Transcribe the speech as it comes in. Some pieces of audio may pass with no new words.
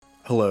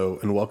Hello,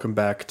 and welcome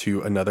back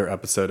to another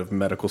episode of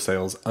Medical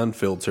Sales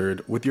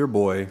Unfiltered with your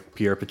boy,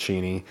 Pierre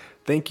Pacini.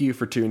 Thank you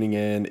for tuning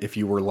in if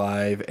you were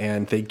live,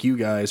 and thank you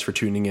guys for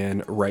tuning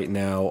in right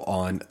now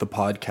on the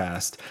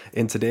podcast.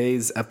 In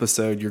today's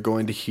episode, you're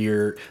going to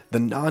hear the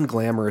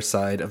non-glamorous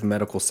side of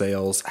medical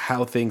sales,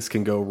 how things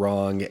can go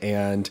wrong,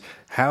 and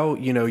how,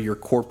 your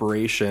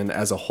corporation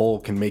as a whole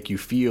can make you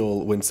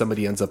feel when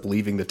somebody ends up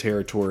leaving the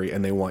territory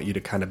and they want you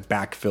to kind of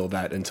backfill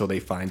that until they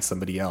find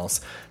somebody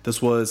else.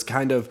 This was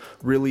kind of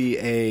really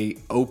a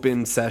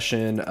open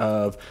session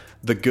of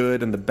the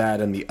good and the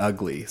bad and the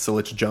ugly. So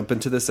let's jump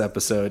into this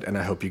episode, and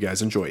I hope you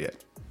guys enjoy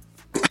it.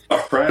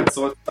 All right,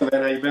 so what's up,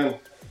 man? How you been?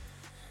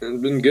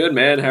 It's been good,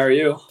 man. How are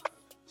you?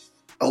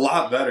 A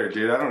lot better,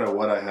 dude. I don't know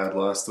what I had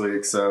last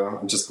week, so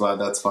I'm just glad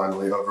that's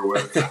finally over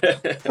with.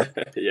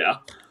 Yeah.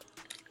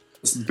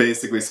 Just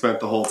basically spent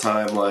the whole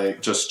time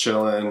just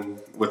chilling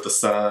with the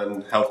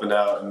sun, helping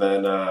out, and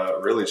then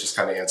really just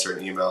kind of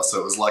answering emails. So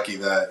it was lucky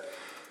that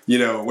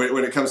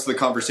when it comes to the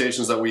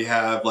conversations that we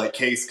have, like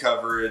case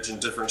coverage and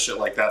different shit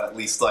like that, at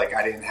least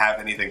I didn't have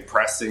anything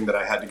pressing that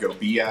I had to go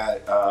be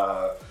at.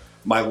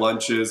 My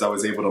lunches, I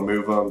was able to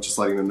move them, just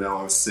letting them know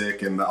I was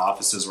sick, and the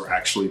offices were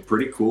actually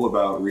pretty cool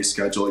about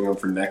rescheduling them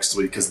for next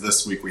week because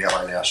this week we have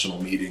our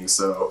national meeting.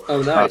 So,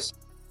 oh, nice.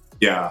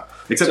 Yeah,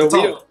 except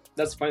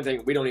that's the funny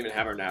thing. We don't even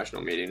have our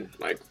national meeting.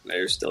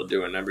 They're still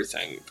doing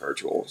everything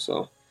virtual.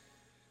 So,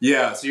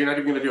 yeah. So you're not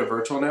even going to do a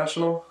virtual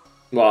national?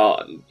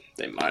 Well,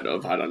 they might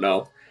have. I don't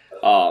know.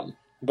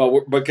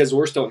 But because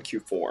we're still in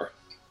Q4.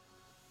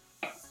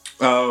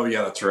 Oh,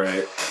 yeah, that's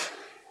right.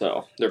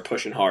 So they're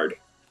pushing hard.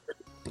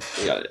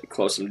 We got to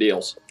close some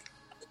deals.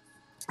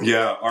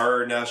 Yeah,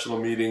 our national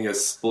meeting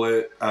is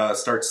split.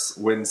 Starts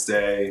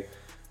Wednesday,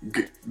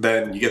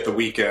 then you get the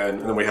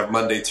weekend, and then we have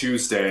Monday,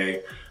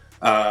 Tuesday.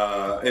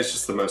 It's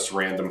just the most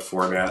random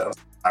format. I'm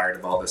tired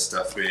of all this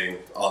stuff being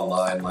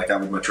online. I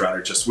would much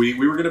rather we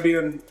were going to be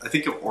in, I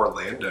think,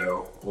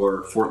 Orlando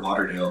or Fort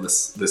Lauderdale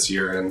this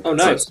year. And oh,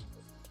 nice. So,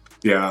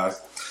 yeah.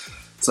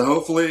 So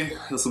hopefully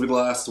this will be the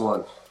last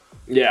one.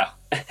 Yeah.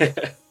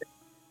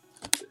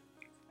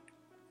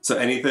 So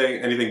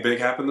anything big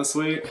happened this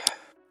week?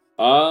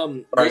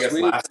 Last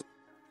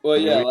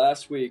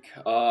week.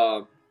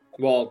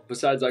 Well,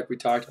 besides we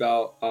talked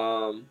about,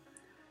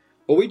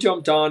 we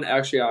jumped on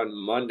actually on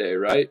Monday,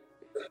 right?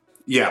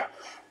 Yeah.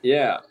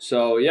 Yeah.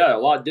 So yeah, a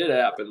lot did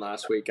happen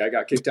last week. I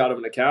got kicked out of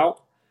an account.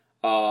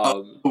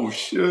 Oh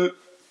shit.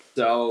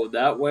 So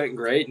that went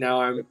great.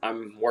 Now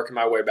I'm working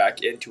my way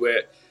back into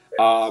it.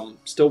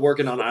 Still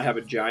working on. I have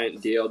a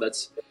giant deal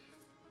that's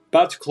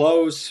about to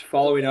close.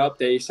 Following up,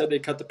 they said they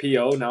cut the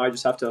PO. Now I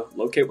just have to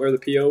locate where the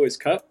PO is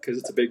cut because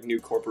it's a big new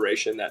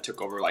corporation that took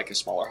over a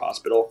smaller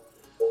hospital.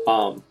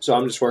 So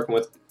I'm just working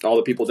with all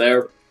the people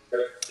there.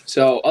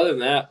 So other than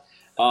that,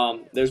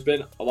 there's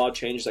been a lot of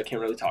changes. I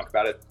can't really talk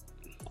about it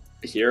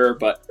here,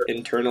 but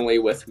internally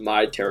with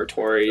my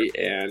territory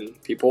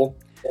and people.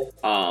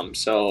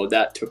 So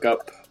that took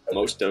up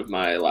most of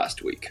my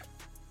last week.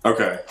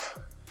 Okay.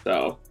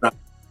 So,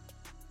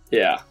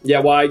 yeah.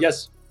 Well, I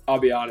guess I'll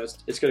be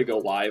honest. It's going to go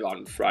live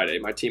on Friday.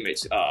 My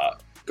teammate's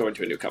going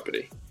to a new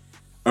company.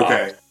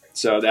 Okay.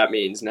 So that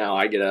means now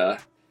I get to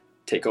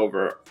take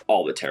over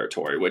all the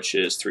territory, which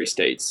is 3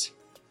 states.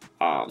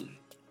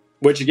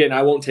 Which again,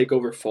 I won't take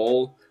over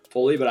fully,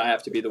 but I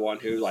have to be the one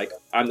who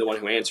I'm the one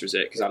who answers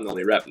it because I'm the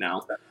only rep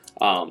now.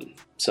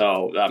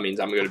 So that means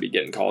I'm going to be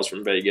getting calls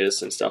from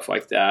Vegas and stuff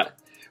like that.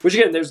 Which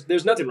again,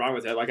 there's nothing wrong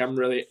with it. I'm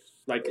really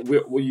my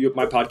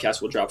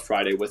podcast will drop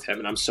Friday with him,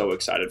 and I'm so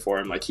excited for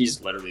him.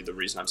 He's literally the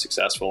reason I'm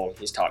successful.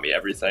 He's taught me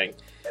everything,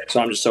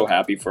 so I'm just so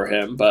happy for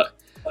him. But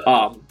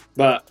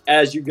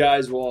as you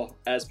guys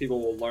as people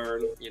will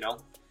learn,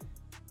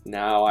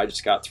 now I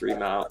just got 3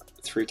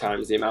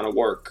 times the amount of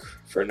work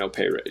for no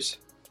pay raise.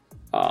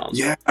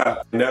 We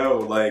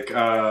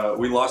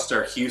lost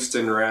our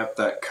Houston rep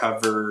that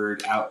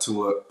covered out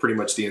to pretty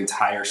much the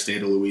entire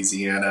state of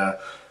Louisiana.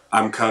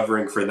 I'm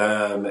covering for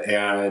them,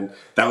 and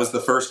that was the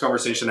first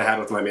conversation I had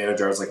with my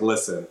manager. I was like,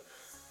 listen,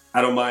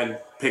 I don't mind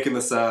picking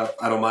this up.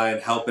 I don't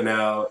mind helping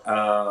out,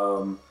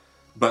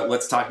 but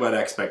let's talk about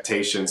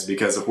expectations,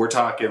 because if we're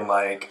talking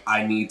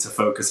I need to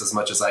focus as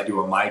much as I do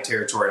on my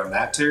territory on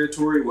that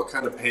territory, what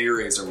kind of pay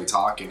raise are we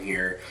talking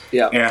here?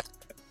 Yeah. And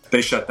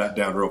they shut that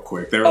down real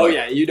quick. They were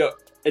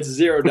it's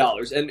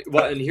 $0.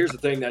 And here's the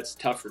thing that's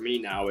tough for me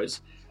now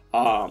is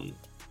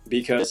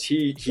because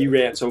he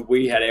ran, so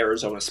we had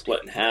Arizona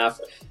split in half,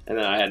 and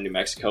then I had New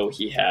Mexico.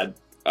 He had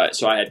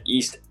so I had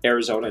East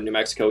Arizona and New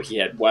Mexico. He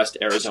had West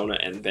Arizona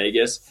and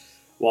Vegas.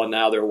 Well,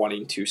 now they're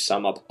wanting to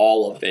sum up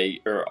all of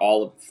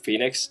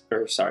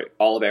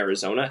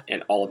Arizona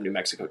and all of New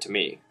Mexico to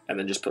me, and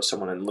then just put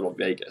someone in Little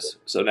Vegas.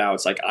 So now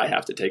it's I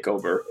have to take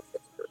over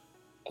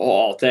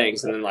all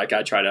things, and then I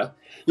try to,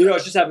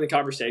 it's just having the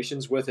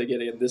conversations with it.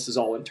 Again, this is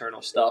all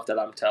internal stuff that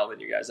I'm telling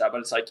you guys that,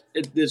 but it's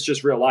it's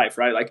just real life,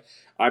 right?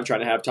 I'm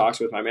trying to have talks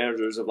with my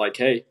managers of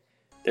hey,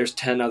 there's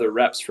 10 other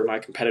reps for my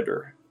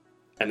competitor,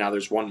 and now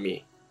there's one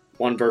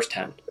versus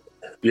 10.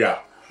 Yeah.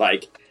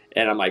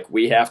 And I'm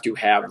we have to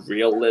have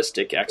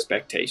realistic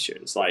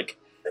expectations.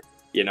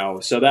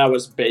 So that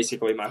was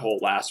basically my whole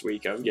last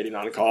week of getting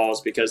on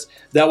calls, because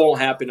that won't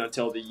happen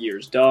until the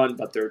year's done,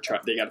 but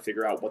they got to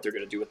figure out what they're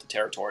going to do with the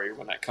territory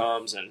when that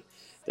comes, and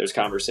there's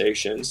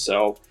conversations.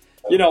 So,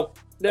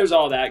 there's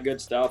all that good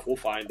stuff. We'll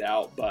find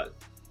out, but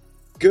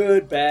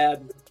good,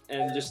 bad,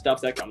 and just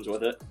stuff that comes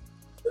with it.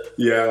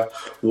 Yeah.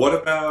 What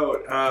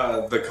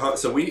about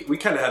so we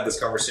kind of had this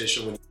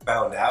conversation when you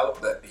found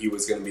out that he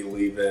was going to be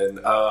leaving.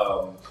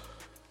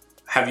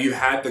 Have you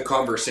had the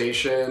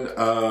conversation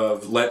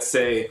of, let's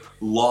say,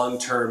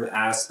 long-term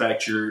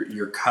aspect,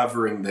 you're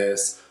covering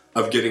this,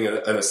 of getting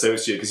an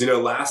associate? Because,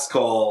 last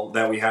call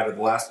that we had at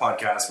the last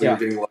podcast, we were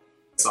getting a lot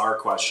of SR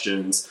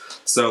questions.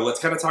 So let's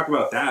kind of talk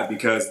about that,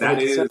 because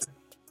that's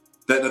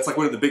like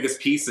one of the biggest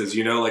pieces,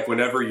 like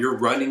whenever you're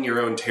running your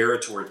own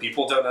territory,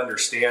 people don't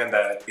understand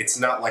that it's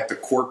not like the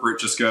corporate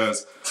just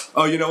goes,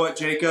 oh, you know what,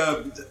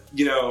 Jacob,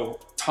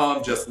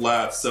 Tom just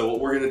left, so what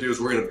we're going to do is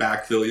we're going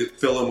to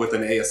fill him with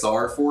an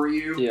ASR for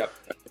you. Yeah.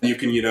 You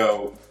can,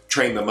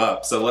 train them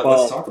up. So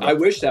let's talk about I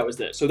wish that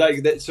was it. So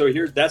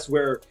that's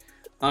where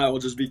I will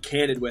just be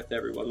candid with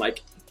everyone.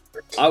 Like,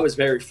 I was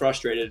very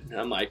frustrated.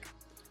 I'm like,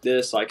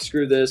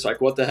 screw this.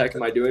 Like, what the heck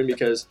am I doing?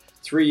 Because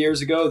 3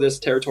 years ago, this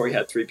territory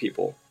had 3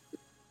 people.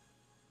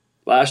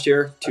 Last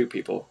year, 2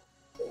 people.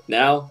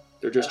 Now,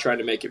 they're just trying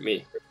to make it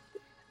me.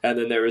 And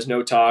then there was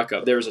a talk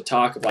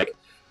of like,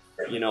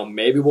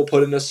 maybe we'll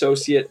put an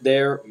associate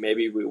there.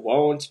 Maybe we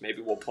won't.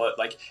 Maybe we'll put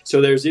so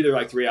there's either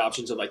like 3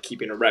 options of like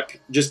keeping a rep,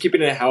 just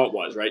keeping it how it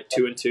was, right?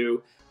 2 and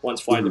 2.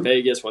 One's flying to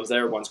Vegas, one's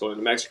there, one's going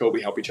to Mexico.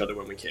 We help each other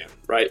when we can,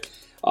 right?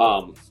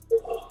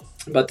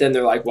 But then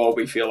they're like, well,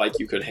 we feel like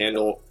you could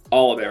handle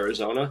all of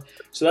Arizona.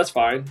 So that's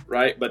fine,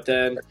 right? But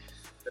then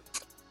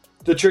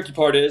the tricky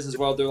part is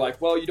well, they're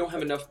like, well, you don't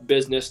have enough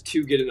business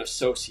to get an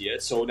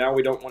associate, so now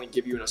we don't want to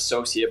give you an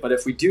associate. But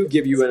if we do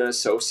give you an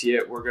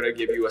associate, we're going to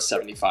give you a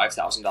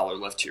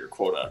 $75,000 lift to your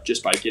quota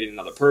just by getting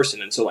another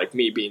person. And so, like,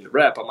 me being the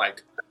rep, I'm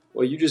like,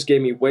 well, you just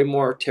gave me way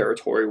more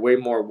territory, way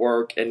more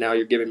work, and now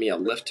you're giving me a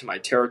lift to my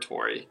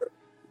territory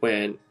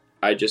when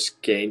I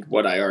just gained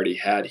what I already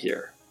had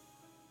here.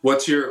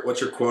 What's your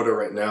quota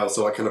right now?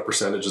 So what kind of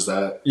percentage is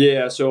that?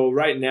 Yeah, so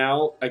right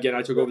now, again,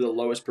 I took over the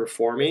lowest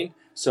performing,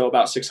 so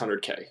about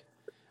 $600K.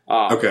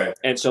 Okay.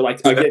 And so, like,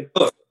 again,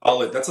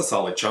 that's a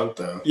solid chunk,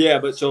 though. Yeah,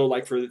 but so,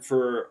 like,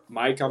 for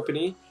my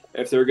company,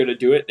 if they're going to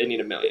do it, they need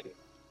 $1 million.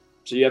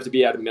 So you have to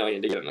be at $1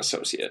 million to get an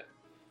associate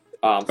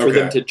for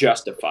them to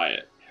justify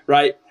it,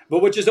 right?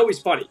 But which is always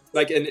funny.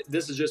 Like, and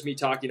this is just me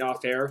talking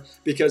off air,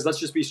 because let's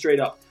just be straight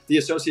up. The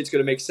associate's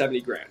going to make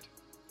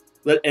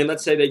 $70,000. And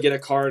let's say they get a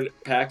car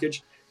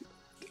package.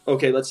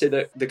 Okay, let's say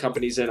that the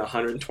company's in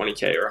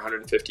 $120K or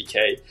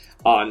 $150K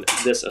on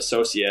this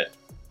associate.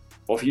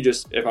 Well,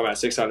 if I'm at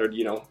 600,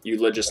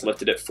 you just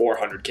lifted it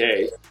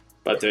 $400K.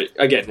 But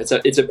again,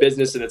 it's a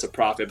business and it's a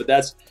profit. But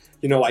that's,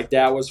 like,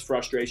 that was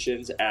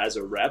frustrations as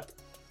a rep,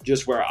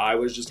 just where I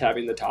was just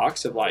having the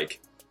talks of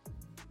like,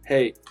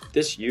 hey,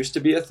 this used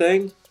to be a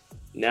thing.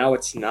 Now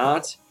it's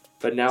not.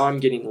 But now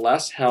I'm getting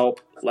less help,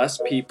 less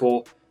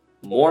people,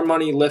 more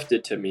money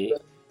lifted to me,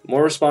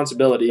 more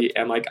responsibility.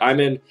 And like, I'm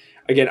in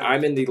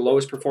the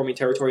lowest performing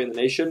territory in the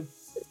nation.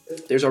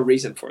 There's a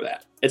reason for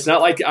that. It's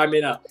not like I'm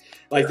in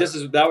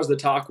that was the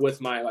talk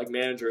with my like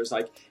managers.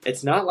 Like,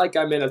 it's not like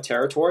I'm in a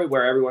territory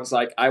where everyone's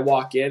like, I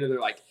walk in and they're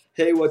like,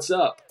 hey, what's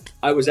up?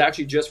 I was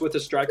actually just with a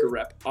striker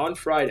rep on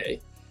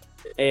Friday,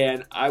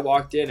 and I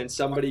walked in and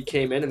somebody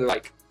came in and they're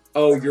like,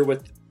 oh, you're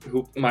with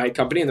my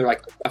company? And they're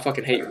like, I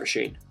fucking hate your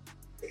machine.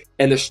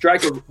 And the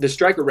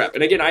striker rep,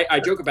 and again, I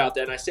joke about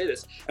that and I say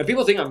this, and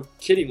people think I'm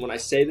kidding when I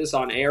say this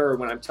on air or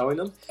when I'm telling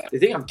them. They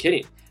think I'm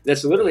kidding.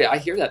 That's literally, I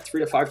hear that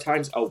 3 to 5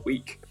 times a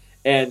week.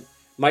 And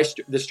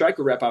the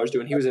striker rep I was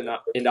doing, he was in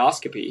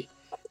endoscopy,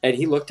 and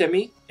he looked at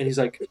me and he's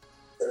like,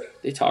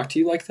 they talk to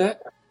you like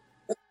that?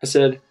 I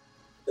said,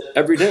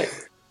 every day.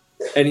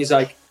 And he's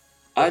like,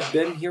 I've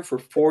been here for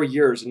 4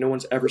 years and no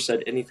one's ever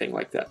said anything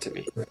like that to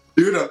me.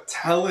 Dude, I'm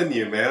telling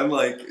you, man.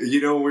 Like, we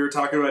were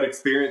talking about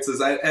experiences,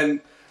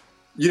 and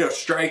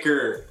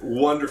Stryker,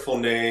 wonderful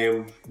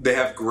name. They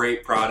have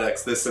great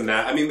products, this and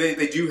that. I mean,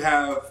 they do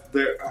have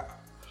their...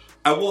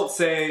 I won't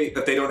say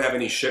that they don't have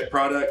any shit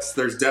products.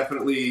 There's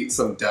definitely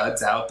some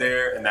duds out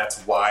there, and that's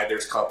why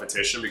there's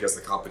competition, because the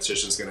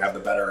competition is going to have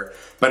the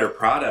better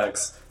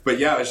products. But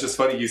yeah, it's just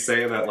funny you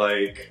saying that.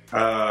 Like,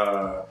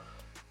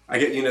 I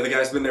get, the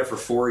guy's been there for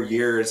 4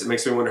 years. It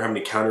makes me wonder how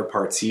many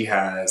counterparts he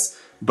has.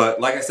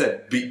 But like I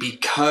said,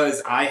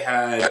 because I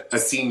had a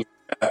senior,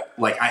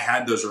 like, I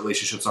had those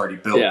relationships already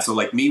built. Yeah. So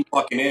like me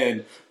walking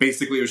in,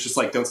 basically it was just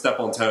like, don't step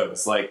on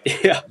toes. Like,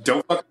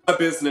 don't fuck up my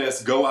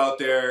business. Go out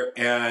there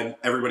and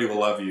everybody will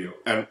love you.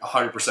 And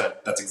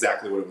 100%, that's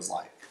exactly what it was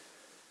like.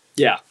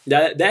 Yeah,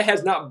 that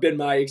has not been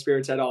my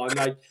experience at all.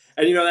 And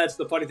that's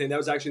the funny thing. That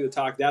was actually the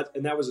talk.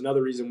 That was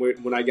another reason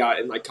when I got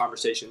in like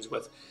conversations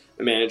with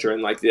the manager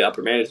and like the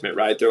upper management,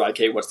 right? They're like,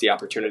 hey, what's the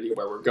opportunity,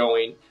 where we're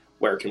going?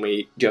 Where can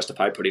we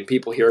justify putting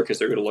people here? Because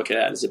they're going to look at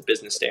it as a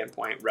business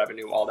standpoint,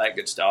 revenue, all that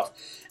good stuff.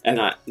 And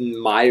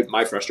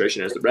my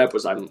frustration as the rep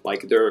was, I'm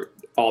like,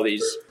 all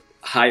these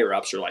higher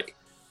ups are like,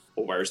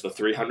 well, where's the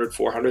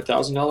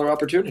 $300,000-$400,000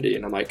 opportunity?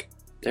 And I'm like,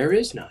 there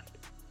is none.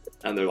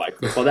 And they're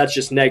like, well, that's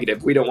just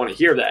negative. We don't want to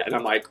hear that. And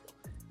I'm like,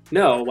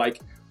 no,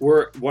 like,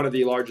 we're one of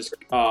the largest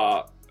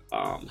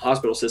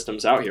hospital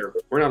systems out here.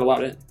 We're not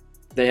allowed in.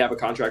 They have a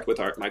contract with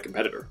my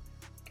competitor.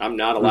 I'm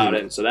not allowed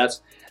in. So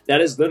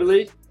that is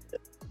literally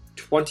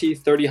 20,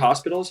 30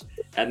 hospitals,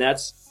 and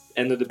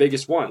they're the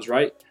biggest ones,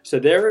 right? So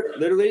there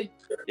literally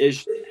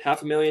is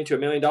 $500,000 to $1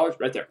 million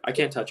right there. I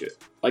can't touch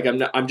it. Like,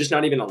 I'm just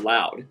not even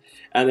allowed.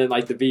 And then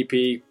like the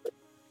VP,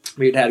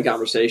 we'd had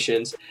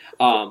conversations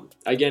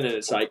again, and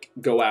it's like,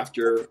 go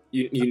after,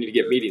 you need to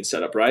get meetings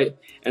set up, right?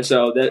 And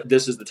so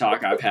this is the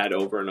talk I've had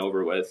over and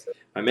over with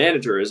my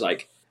manager, is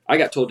like, I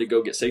got told to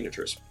go get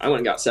signatures. I went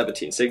and got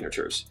 17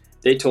 signatures.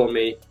 They told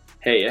me,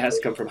 hey, it has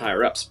to come from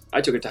higher ups.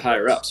 I took it to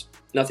higher ups.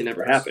 Nothing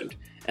ever happened.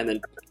 And then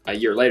a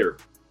year later,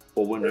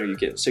 well, when are you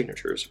getting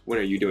signatures? When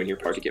are you doing your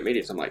part to get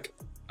meetings? I'm like,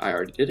 I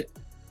already did it.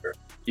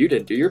 You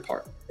didn't do your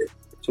part.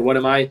 So what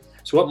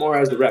more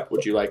as the rep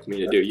would you like me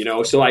to do? You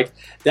know, so like,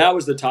 that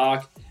was the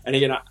talk. And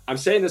again, I'm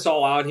saying this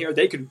all out here.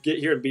 They could get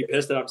here and be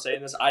pissed that I'm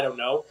saying this. I don't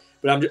know.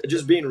 But I'm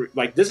just being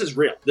like, this is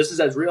real. This is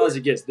as real as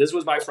it gets. This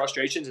was my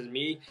frustrations, and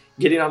me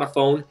getting on a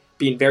phone,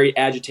 being very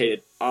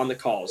agitated on the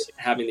calls,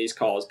 having these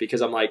calls, because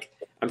I'm like,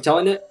 I'm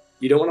telling it,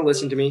 you don't want to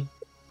listen to me.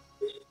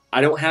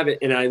 I don't have it.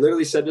 And I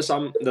literally said this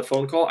on the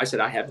phone call. I said,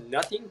 I have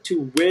nothing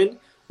to win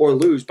or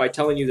lose by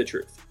telling you the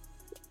truth.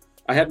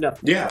 I have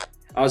nothing. Yeah.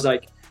 I was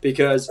like,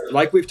 because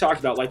like we've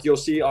talked about, like you'll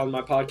see on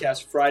my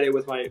podcast Friday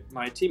with my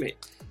teammate,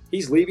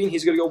 he's leaving.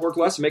 He's going to go work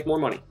less and make more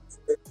money.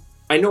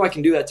 I know I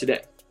can do that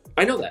today.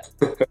 I know that.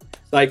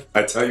 Like,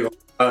 I tell you all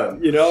the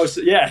time. You know,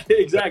 so, yeah,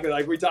 exactly.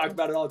 Like, we talk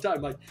about it all the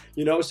time. Like,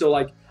 you know, so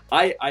like,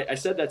 I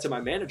said that to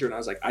my manager, and I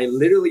was like, I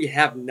literally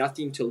have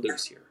nothing to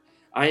lose here.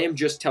 I am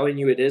just telling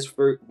you it is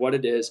for what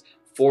it is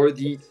for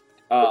the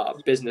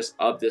business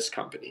of this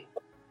company.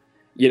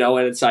 You know,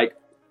 and it's like,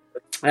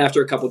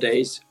 after a couple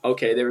days,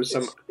 okay, there was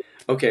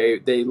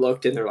they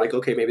looked and they're like,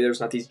 okay, maybe there's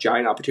not these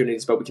giant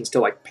opportunities, but we can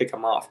still like pick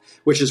them off,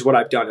 which is what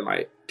I've done in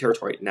my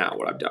territory now,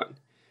 what I've done.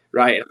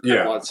 Right.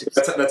 Yeah.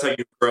 That's how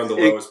you've grown the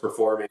lowest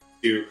performing.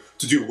 To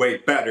do way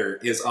better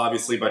is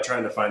obviously by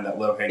trying to find that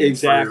low hanging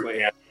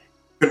fruit and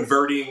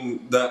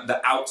converting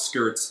the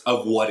outskirts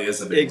of what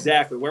is a big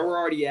exactly where we're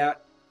already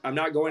at. I'm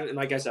not going, and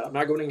like I said, I'm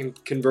not going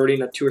and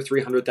converting a $200,000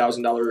 or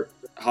 $300,000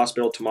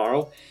 hospital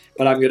tomorrow,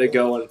 but I'm going to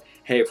go and,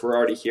 hey, if we're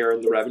already here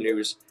and the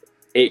revenue's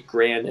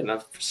 $8,000 in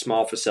a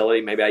small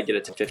facility, maybe I get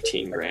it to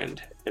 $15,000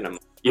 in a,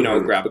 you know,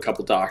 grab a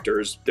couple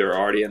doctors, they're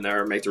already in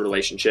there, make the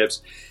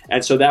relationships.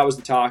 And so that was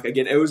the talk.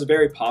 Again, it was a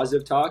very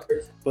positive talk,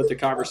 but the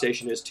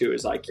conversation is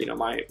like, you know,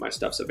 my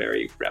stuff's a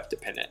very rep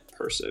dependent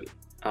person.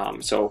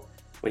 So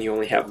when you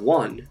only have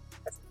one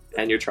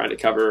and you're trying to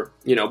cover,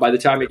 you know, by the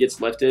time it gets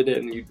lifted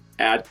and you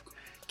add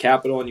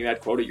capital and you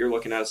add quota, you're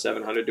looking at a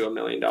 $700,000 to $1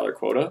 million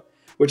quota,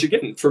 which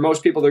again, for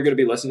most people, they're going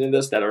to be listening to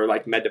this that are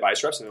like med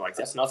device reps, and they're like,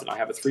 that's nothing. I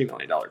have a $3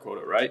 million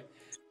quota, right?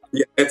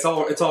 Yeah, it's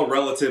all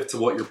relative to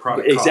what your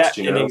product costs.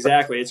 You know? And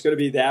exactly. It's going to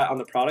be that on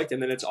the product.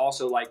 And then it's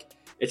also like,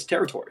 it's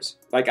territories.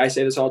 Like I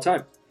say this all the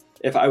time.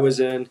 If I was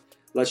in,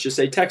 let's just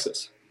say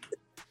Texas,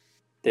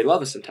 they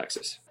love us in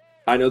Texas.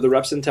 I know the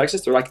reps in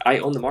Texas, they're like, I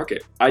own the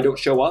market. I don't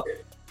show up.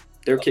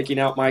 They're kicking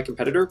out my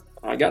competitor.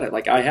 I got it.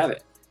 Like, I have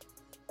it.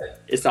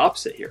 It's the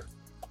opposite here.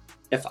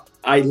 If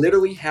I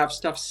literally have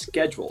stuff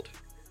scheduled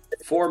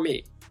for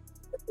me,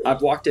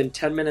 I've walked in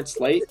 10 minutes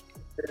late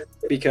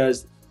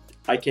because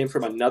I came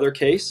from another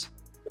case.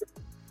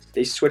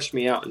 They switched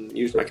me out and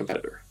used my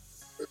competitor.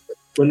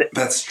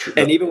 That's true.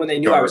 And even when they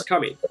knew I was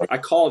coming, I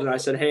called and I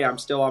said, hey, I'm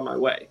still on my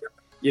way.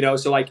 You know,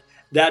 so like,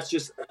 that's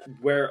just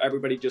where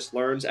everybody just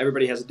learns.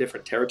 Everybody has a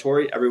different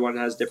territory. Everyone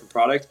has a different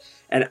product.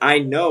 And I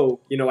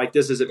know, you know, like,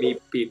 this isn't me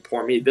being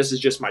poor me. This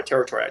is just my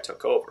territory I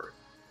took over.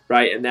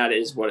 Right. And that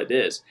is what it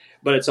is.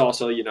 But it's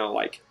also, you know,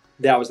 like,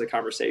 that was the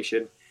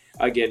conversation,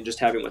 again, just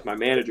having with my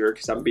manager,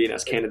 because I'm being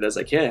as candid as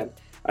I can.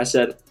 I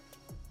said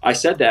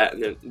that,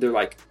 and then they're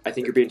like, I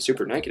think you're being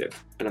super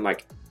negative. And I'm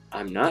like,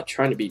 I'm not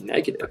trying to be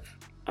negative.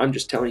 I'm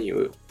just telling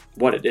you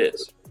what it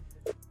is.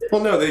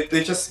 Well, no,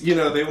 they just, you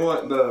know, they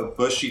want the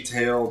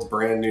bushy-tailed,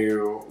 brand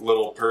new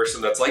little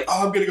person that's like,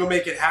 oh, I'm going to go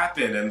make it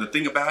happen. And the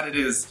thing about it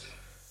is,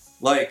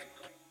 like,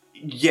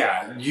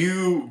 yeah,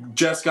 you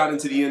just got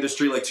into the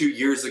industry like 2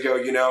 years ago,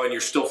 you know, and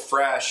you're still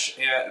fresh.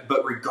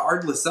 But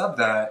regardless of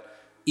that,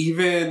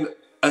 even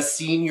a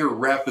senior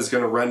rep is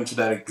going to run into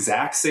that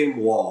exact same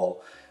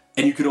wall,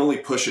 and you can only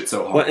push it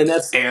so hard. Well, and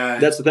that's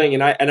the thing.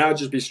 And I'll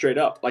just be straight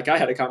up. Like, I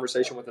had a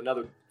conversation with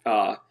another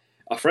a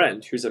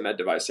friend who's a med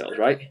device sales,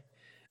 right?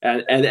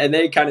 And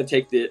they kind of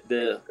take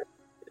the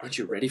aren't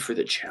you ready for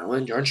the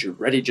challenge? Aren't you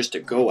ready just to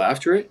go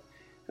after it?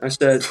 I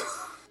said,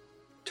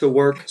 to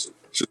work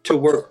 2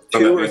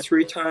 or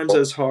 3 times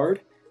as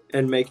hard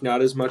and make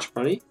not as much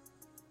money?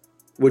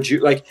 Would you,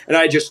 like, and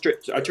I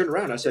turned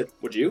around, I said,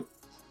 would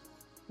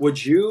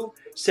you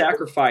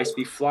sacrifice,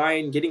 be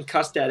flying, getting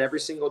cussed at every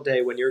single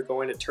day when you're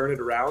going to turn it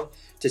around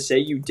to say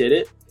you did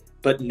it,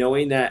 but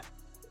knowing that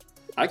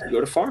I could go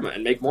to pharma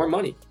and make more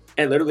money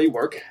and literally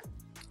work?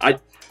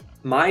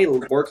 my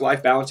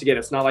work-life balance, again,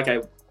 it's not like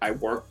I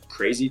work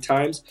crazy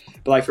times,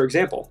 but like, for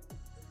example,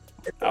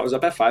 I was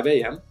up at 5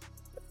 a.m.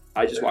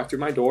 I just walked through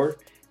my door.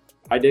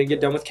 I didn't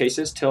get done with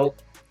cases till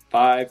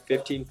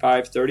 5:15,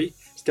 5:30.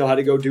 Still had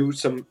to go do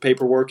some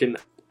paperwork and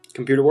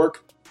computer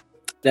work.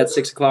 That's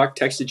 6 o'clock.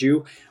 Texted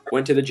you,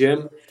 went to the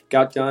gym,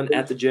 got done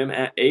at the gym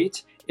at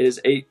 8. It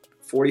is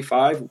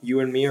 8:45. You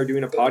and me are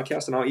doing a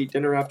podcast, and I'll eat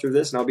dinner after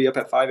this, and I'll be up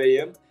at 5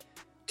 a.m.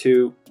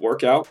 to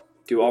work out,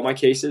 do all my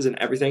cases and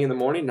everything in the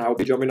morning, and I will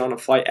be jumping on a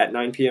flight at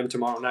 9 p.m.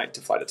 tomorrow night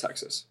to fly to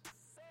Texas.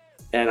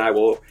 And I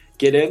will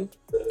get in,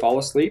 fall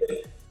asleep.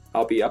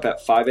 I'll be up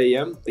at 5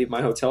 a.m., leave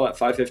my hotel at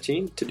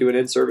 5:15 to do an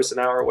in-service an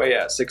hour away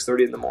at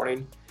 6:30 in the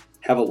morning,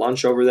 have a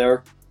lunch over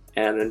there,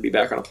 and then be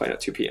back on a plane at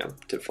 2 p.m.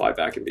 to fly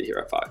back and be here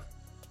at 5.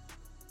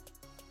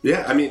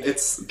 Yeah, I mean,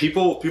 it's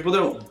people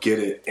don't get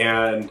it,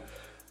 and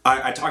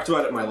I talked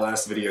about it in my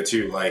last video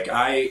too. Like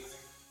I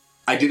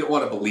didn't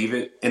want to believe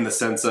it in the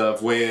sense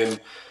of when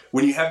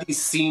you have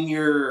these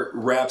senior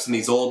reps and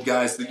these old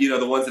guys, you know,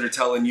 the ones that are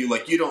telling you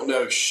like you don't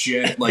know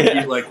shit, like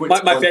yeah. you like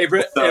my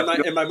favorite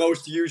and my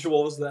most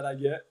usuals that I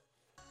get.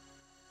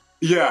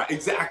 Yeah,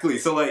 exactly.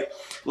 So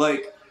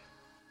like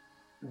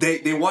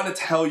they want to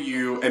tell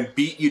you and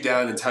beat you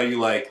down and tell you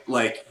like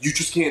you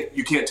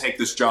can't take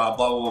this job,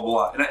 blah blah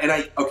blah blah. And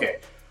I okay.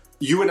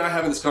 You and I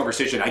having this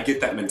conversation, I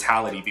get that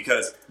mentality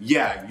because,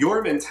 yeah,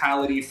 your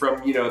mentality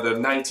from, you know, the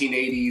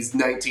 1980s,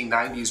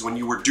 1990s when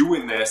you were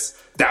doing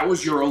this, that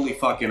was your only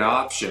fucking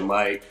option.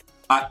 Like,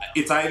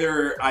 it's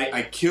either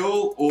I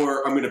kill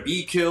or I'm going to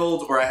be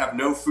killed or I have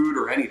no food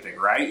or anything,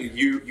 right?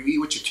 You eat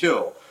what you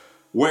kill.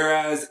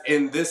 Whereas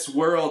in this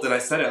world, and I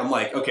said it, I'm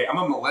like, okay, I'm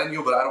a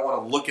millennial, but I don't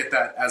want to look at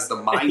that as the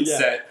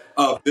mindset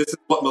of this is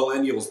what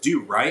millennials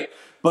do, right?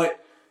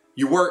 But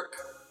you work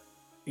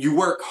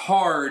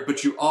hard,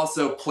 but you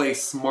also play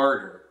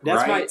smarter,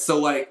 right? So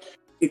like,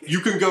 if you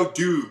can go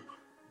do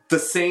the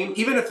same,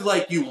 even if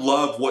like you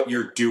love what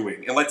you're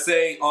doing, and let's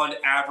say on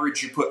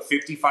average you put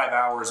 55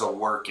 hours of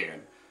work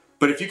in,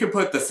 but if you can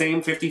put the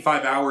same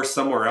 55 hours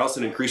somewhere else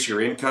and increase your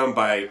income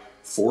by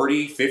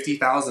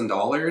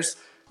 $40,000-$50,000,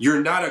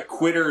 you're not a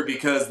quitter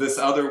because this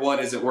other one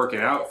isn't working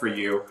out for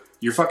you.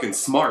 You're fucking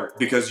smart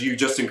because you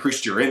just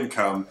increased your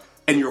income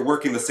and you're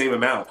working the same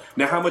amount.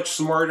 Now, how much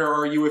smarter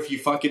are you if you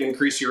fucking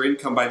increase your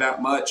income by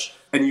that much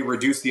and you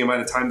reduce the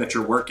amount of time that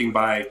you're working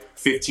by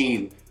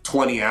 15,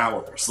 20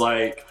 hours?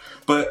 Like,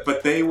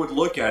 but they would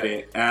look at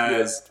it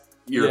as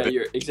you're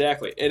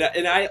exactly. And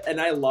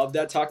I love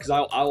that talk because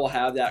I will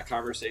have that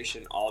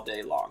conversation all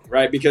day long,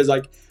 right? Because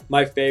like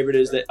my favorite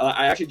is that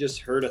I actually just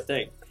heard a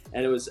thing,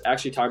 and it was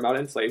actually talking about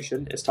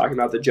inflation. It's talking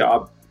about the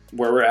job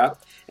where we're at,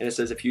 and it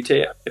says if you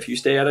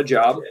stay at a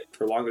job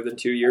for longer than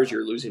 2 years,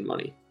 you're losing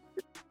money.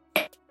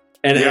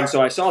 And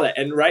so I saw that.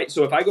 And right,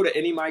 so if I go to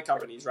any of my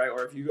companies, right,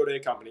 or if you go to a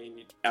company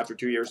and after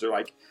 2 years, they're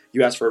like,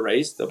 you ask for a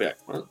raise, they'll be like,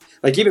 well,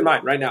 like keep in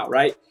mind right now,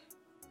 right?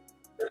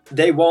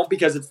 They won't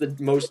because it's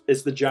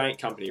the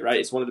giant company, right?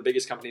 It's one of the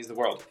biggest companies in the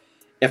world.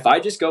 If I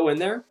just go in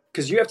there,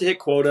 because you have to hit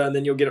quota and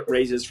then you'll get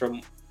raises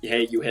from,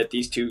 hey, you hit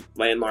these 2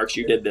 landmarks,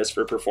 you did this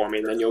for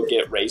performing, then you'll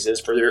get raises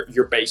for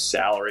your base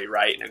salary,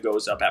 right? And it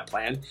goes up at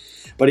plan.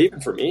 But even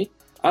for me,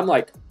 I'm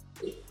like,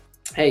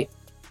 hey,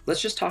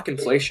 let's just talk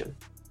inflation.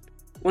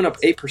 Went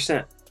up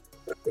 8%.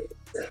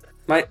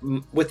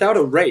 Without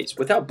a raise,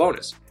 without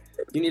bonus,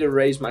 you need to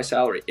raise my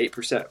salary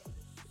 8%.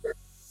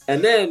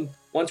 And then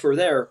once we're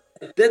there,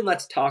 then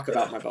let's talk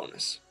about my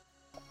bonus,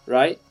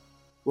 right?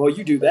 Well,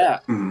 you do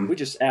that. Mm-hmm. We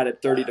just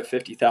added $30,000 to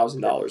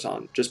 $50,000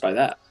 on just by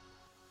that.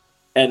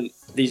 And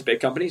these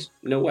big companies,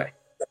 no way,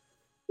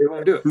 they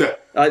won't do it. No.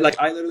 I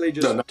literally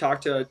just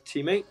talked to a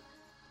teammate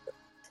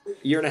a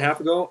year and a half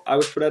ago. I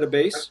was put at a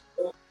base.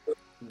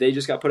 They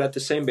just got put at the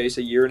same base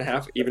a year and a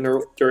half, even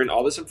during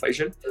all this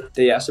inflation.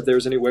 They asked if there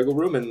was any wiggle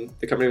room, and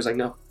the company was like,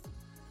 no,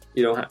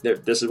 you don't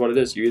have, this is what it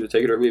is. You either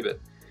take it or leave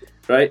it,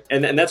 right?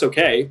 And that's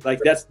okay. Like,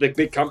 that's the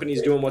big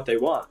companies doing what they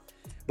want.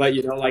 But,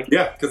 you know, like...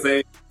 Yeah, because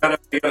they got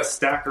a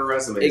stack of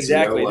resumes.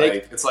 Exactly. You know?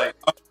 It's like,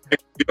 oh,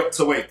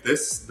 so wait,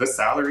 this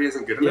salary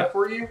isn't good enough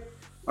for you?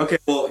 Okay,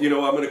 well, you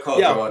know, I'm going to call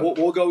John.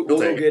 We'll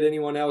go get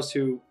anyone else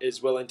who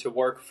is willing to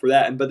work for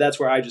that. But that's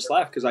where I just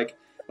laugh, because,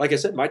 like I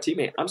said, my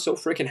teammate, I'm so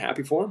freaking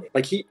happy for him.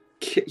 Like, he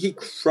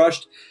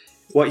crushed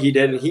what he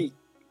did, and he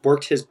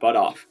worked his butt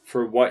off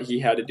for what he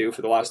had to do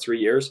for the last 3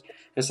 years.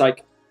 It's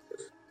like,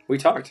 we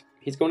talked.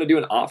 He's going to do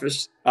an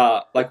office,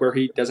 like where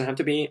he doesn't have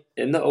to be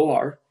in the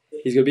OR.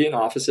 He's going to be in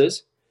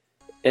offices,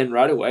 and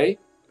right away,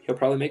 he'll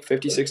probably make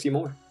 50, 60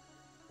 more.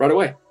 Right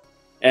away.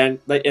 And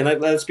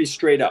let's be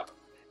straight up,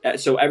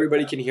 so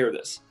everybody can hear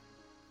this.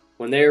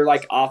 When they're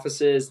like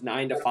offices,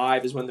 9 to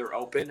 5 is when they're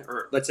open,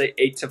 or let's say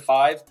 8 to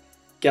 5,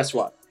 guess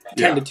what?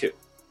 10 to 2.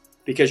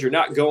 Because you're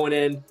not going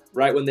in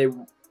right when they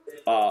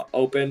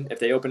open. If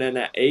they open in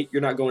at 8,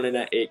 you're not going in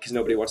at 8 because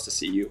nobody wants to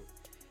see you.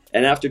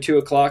 And after 2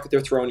 o'clock,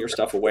 they're throwing your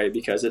stuff away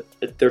because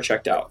they're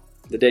checked out.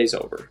 The day's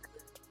over.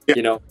 Yeah.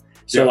 You know?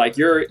 So like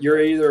you're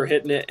either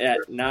hitting it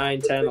at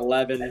 9, 10,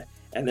 11,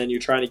 and then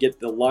you're trying to get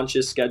the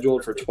lunches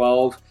scheduled for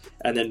 12,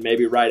 and then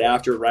maybe right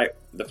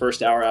the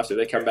first hour after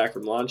they come back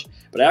from lunch.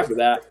 But after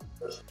that,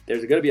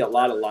 there's going to be a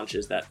lot of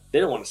lunches that they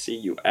don't want to see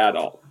you at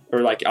all,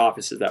 or like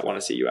offices that want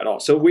to see you at all.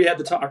 So we had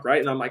to talk, right?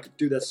 And I'm like,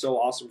 dude, that's so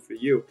awesome for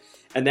you.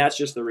 And that's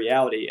just the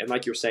reality. And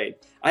like you're saying,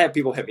 I have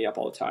people hit me up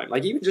all the time.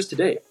 Like even just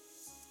today,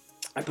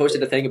 I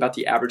posted a thing about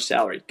the average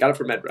salary. Got it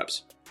for med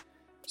reps.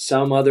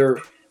 Some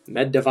other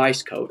med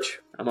device coach,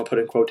 I'm going to put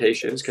in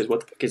quotations because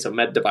what the fuck is a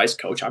med device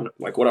coach? I'm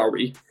like, what are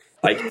we?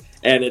 Like,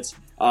 and it's,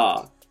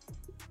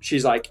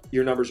 she's like,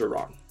 your numbers are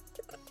wrong.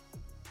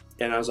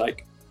 And I was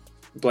like,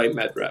 blame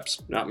med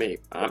reps, not me.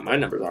 My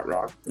numbers aren't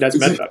wrong. That's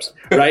med reps,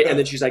 right? And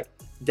then she's like,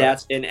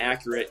 that's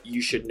inaccurate.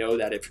 You should know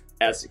that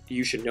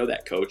you should know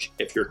that, coach,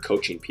 if you're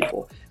coaching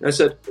people. And I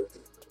said,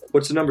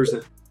 what's the numbers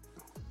then?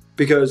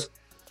 Because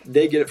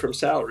they get it from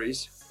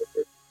salaries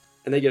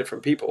and they get it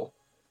from people.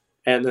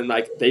 And then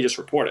like they just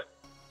report it.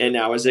 And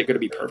now is it going to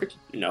be perfect?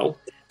 No.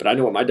 But I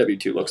know what my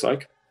W-2 looks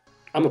like.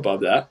 I'm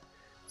above that.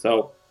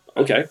 So,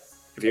 okay.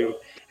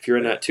 If you're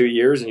in that 2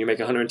 years and you make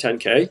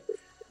 110K,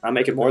 I'm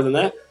making more than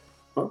that.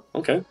 Oh,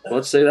 okay. Well,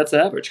 let's say that's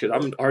the average because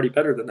I'm already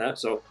better than that.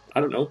 So I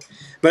don't know.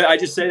 But I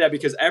just say that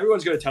because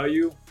everyone's going to tell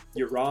you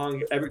you're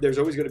wrong. There's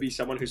always going to be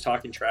someone who's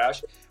talking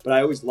trash. But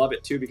I always love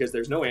it too because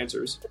there's no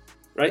answers,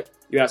 right?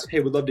 You ask, hey,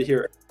 we'd love to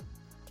hear it.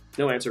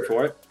 No answer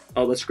for it.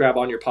 Oh, let's grab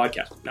on your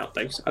podcast. No,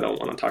 thanks. I don't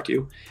want to talk to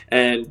you.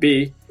 And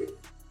B,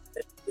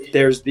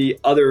 there's the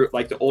other,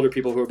 like the older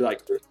people who will be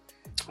like,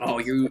 oh,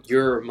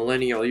 you're a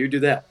millennial. You do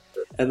that.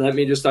 And let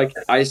me just like,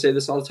 I say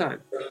this all the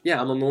time. Yeah,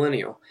 I'm a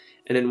millennial.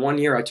 And in 1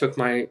 year, I took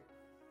my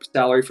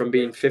salary from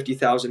being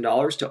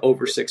 $50,000 to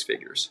over six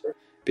figures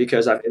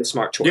because I made a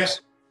smart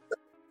choice. Yeah.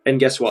 And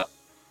guess what?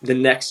 The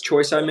next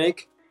choice I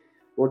make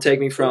will take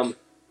me from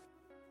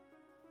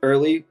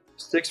early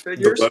six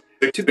figures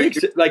to big,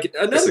 like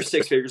another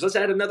six figures. Let's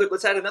add another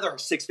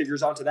 6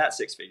 figures onto that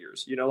 6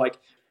 figures. You know, like,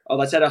 oh,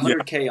 let's add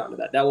 100K onto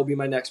that. That will be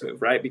my next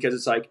move, right? Because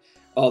it's like,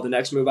 oh, the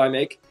next move I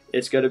make,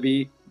 it's going to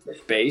be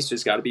based.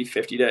 It's got to be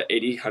 50 to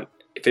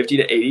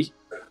 80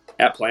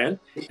 at plan.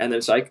 And then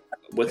it's like,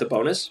 with a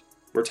bonus,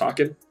 we're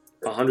talking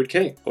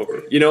 100K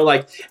over, you know,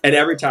 like, and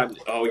every time,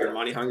 oh, you're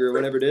money hungry or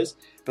whatever it is.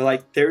 But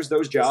like, there's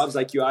those jobs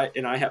like you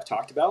and I have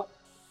talked about.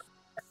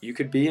 You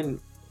could be in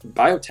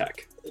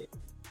biotech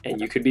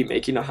and you could be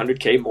making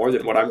 100K more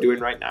than what I'm doing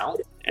right now.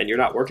 And you're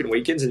not working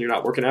weekends and you're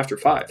not working after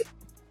 5.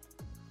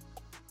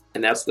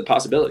 And that's the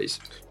possibilities.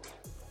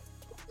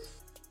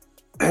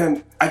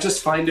 And I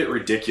just find it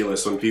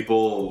ridiculous when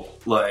people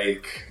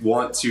like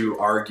want to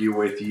argue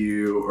with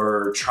you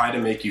or try to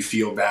make you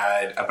feel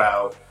bad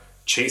about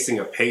chasing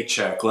a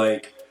paycheck.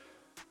 Like,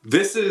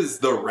 this is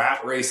the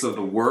rat race of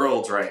the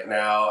world right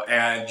now,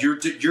 and you're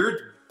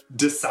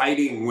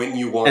deciding when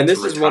you want to retire. And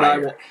this is what I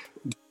want.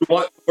 Do you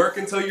want to work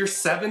until you're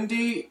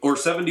 70 or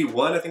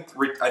 71?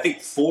 I think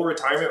full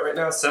retirement right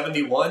now is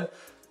 71.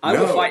 I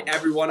will fight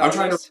everyone on this.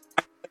 I'm trying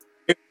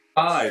to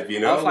 5, you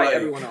know? I'll fight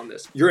everyone on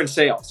this. You're in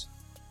sales.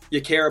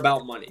 You care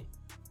about money.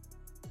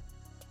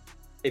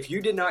 If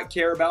you did not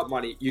care about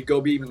money, you'd go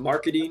be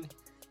marketing,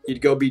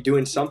 you'd go be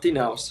doing something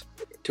else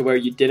to where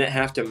you didn't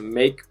have to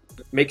make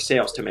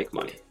sales to make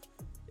money.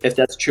 If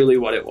that's truly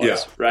what it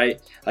was,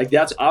 right? Like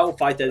I will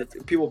fight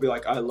that. People will be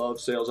like, I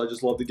love sales. I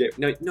just love the game.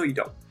 No, you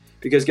don't.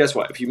 Because guess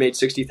what? If you made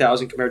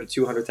 $60,000 compared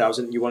to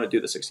 $200,000, you want to do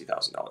the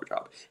 $60,000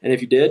 job. And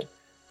if you did,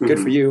 good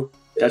for you.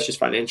 That's just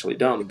financially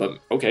dumb. But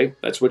okay,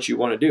 that's what you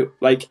want to do.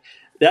 Like,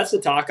 that's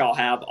the talk I'll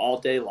have all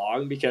day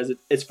long because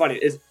it's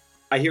funny.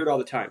 I hear it all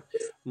the time.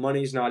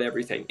 Money's not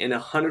everything. And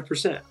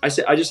 100%.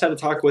 I just had to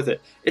talk with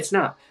it. It's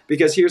not.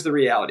 Because here's the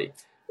reality.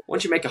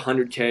 Once you make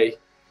 100K,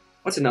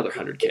 what's another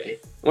 100K?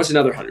 What's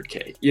another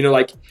 100K? You know,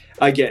 like,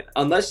 again,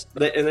 and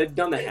they've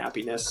done the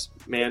happiness,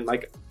 man.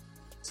 Like,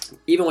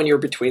 even when you're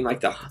between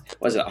like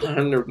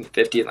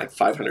 150 and like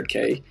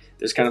 500K,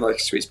 there's kind of like a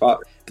sweet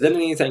spot. But then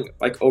anything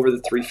like over the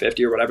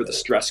 350 or whatever, the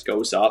stress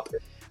goes up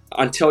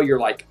until you're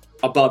like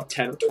above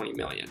 10 or 20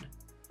 million,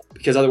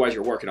 because otherwise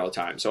you're working all the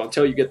time. So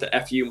until you get the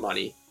FU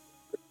money,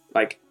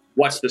 like,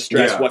 what's the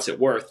stress? What's it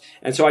worth?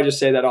 And so I just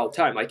say that all the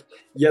time. Like,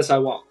 yes, I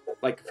want,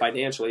 like,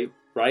 financially,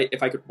 right?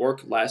 If I could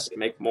work less and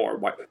make more,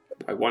 why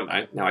wouldn't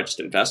I? Now I just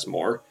invest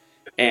more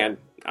and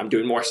I'm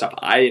doing more stuff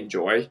I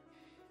enjoy.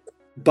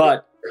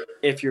 But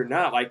if you're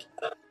not, like,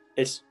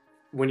 it's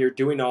when you're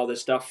doing all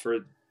this stuff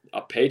for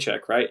a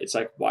paycheck, right? It's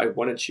like, why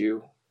wouldn't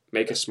you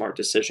make a smart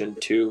decision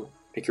to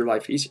make your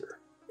life easier?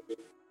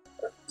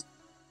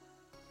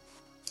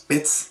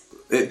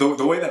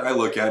 The way that I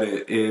look at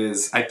it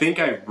is, I think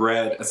I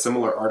read a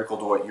similar article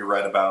to what you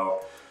read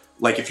about,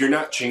 like, if you're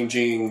not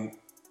changing,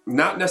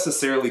 not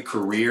necessarily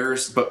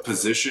careers, but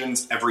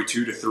positions every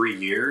 2 to 3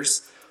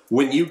 years,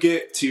 when you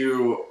get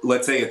to,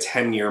 let's say, a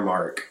 10-year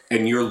mark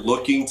and you're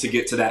looking to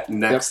get to that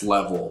next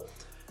level,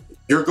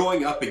 you're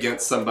going up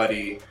against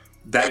somebody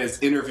that is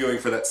interviewing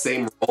for that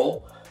same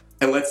role.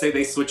 And let's say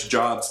they switch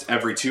jobs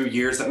every 2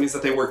 years. That means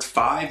that they worked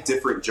 5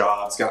 different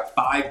jobs, got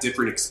 5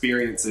 different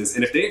experiences.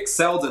 And if they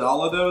excelled in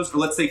all of those, or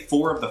let's say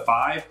 4 of the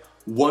 5,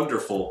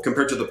 wonderful,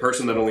 compared to the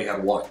person that only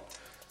had 1.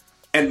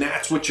 And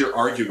that's what you're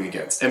arguing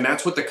against. And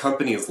that's what the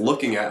company is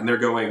looking at. And they're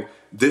going,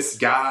 this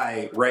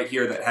guy right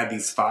here that had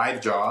these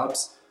 5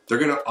 jobs, they're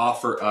going to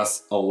offer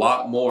us a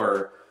lot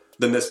more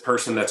than this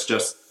person that's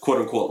just quote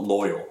unquote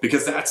loyal.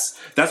 Because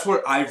that's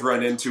what I've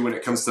run into when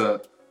it comes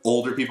to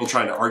older people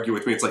trying to argue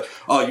with me. It's like,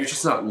 oh, you're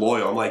just not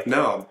loyal. I'm like,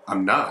 no,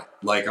 I'm not.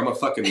 Like, I'm a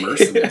fucking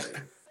mercenary.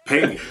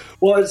 Pay me.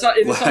 Well, it's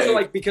also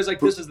like, because like,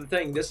 this is the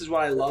thing. This is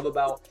what I love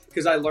about,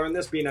 because I learned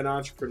this being an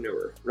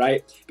entrepreneur,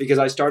 right? Because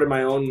I started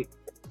my own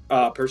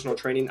personal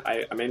training.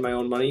 I made my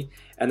own money.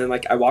 And then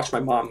like, I watched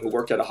my mom, who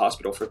worked at a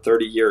hospital for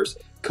 30 years,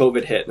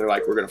 COVID hit, and they're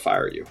like, we're going to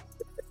fire you.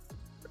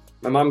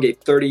 My mom gave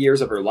 30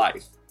 years of her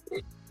life.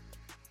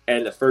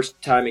 And the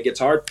first time it gets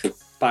hard,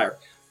 fire.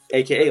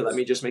 AKA, let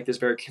me just make this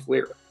very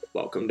clear.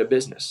 Welcome to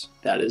business.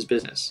 That is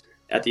business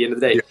at the end of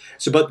the day. Yeah.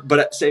 So, but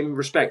at same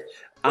respect,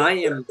 I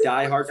am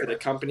diehard for the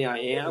company I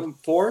am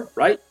for,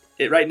 right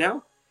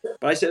now.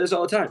 But I say this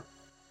all the time.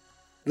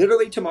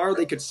 Literally tomorrow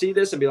they could see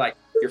this and be like,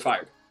 you're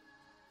fired.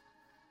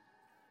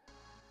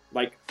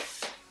 Like,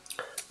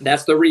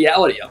 that's the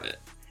reality of it,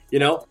 you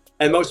know?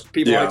 And most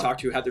people I talk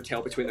to have their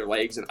tail between their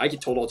legs, and I get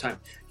told all the time,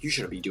 you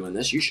shouldn't be doing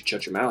this. You should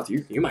shut your mouth.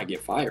 You might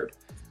get fired.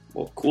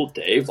 Well, cool,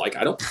 Dave. Like,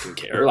 I don't fucking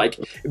care. Like,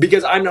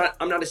 because I'm not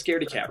a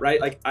scaredy cat, right?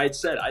 Like I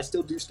said, I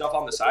still do stuff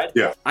on the side.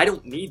 Yeah. I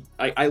don't need,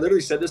 I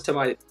literally said this to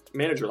my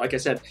manager. Like I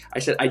said,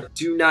 I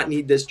do not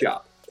need this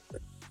job.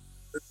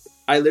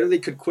 I literally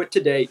could quit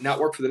today, not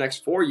work for the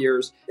next 4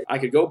 years. I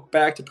could go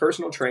back to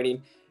personal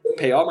training,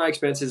 pay all my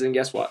expenses, and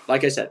guess what?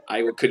 Like I said,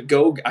 I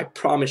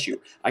promise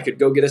you, I could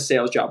go get a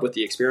sales job with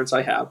the experience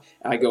I have,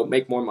 and I go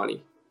make more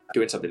money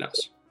doing something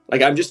else.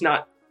 Like, I'm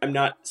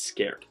not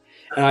scared.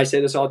 And I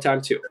say this all the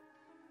time too.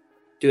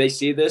 Do they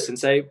see this and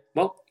say,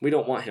 well, we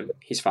don't want him.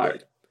 He's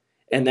fired.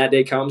 And that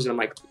day comes and I'm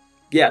like,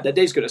 yeah, that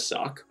day's going to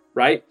suck,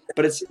 right?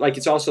 But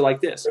it's also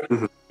like this.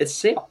 Mm-hmm. It's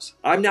sales.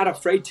 I'm not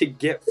afraid to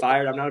get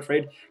fired. I'm not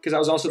afraid, because I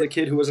was also the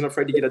kid who wasn't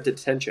afraid to get a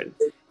detention.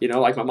 You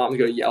know, like my mom's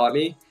going to yell at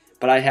me.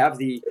 But I have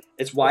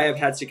it's why I've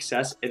had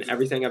success in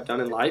everything I've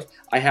done in life.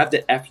 I have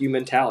the F you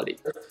mentality.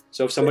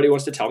 So if somebody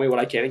wants to tell me what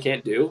I can and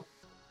can't do,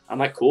 I'm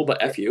like, cool,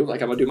 but F you.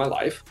 Like, I'm going to do my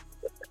life.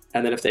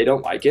 And then if they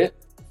don't like it,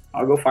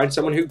 I'll go find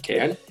someone who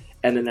can.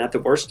 And then at the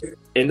worst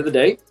end of the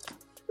day,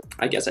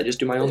 I guess I just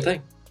do my own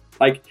thing.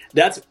 Like,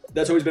 that's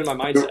always been my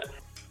mindset.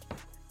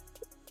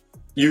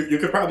 You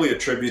could probably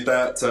attribute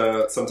that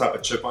to some type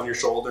of chip on your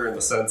shoulder, in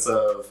the sense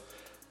of,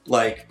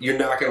 like, you're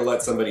not going to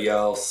let somebody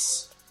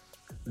else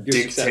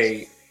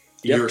dictate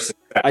your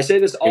success. I say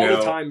this all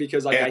the time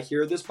because, like, I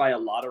hear this by a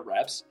lot of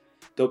reps.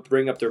 They'll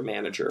bring up their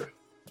manager.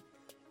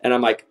 And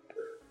I'm like,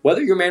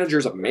 whether your manager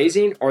is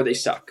amazing or they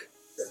suck.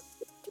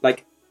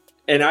 Like,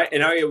 and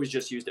I always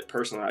just used it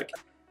personally. Like,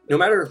 no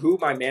matter who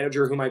my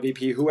manager, who my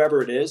VP,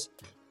 whoever it is,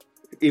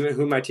 even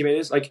who my teammate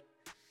is, like,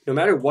 no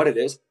matter what it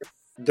is,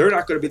 they're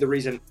not going to be the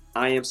reason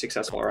I am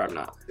successful or I'm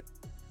not.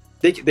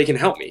 They can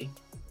help me,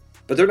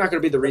 but they're not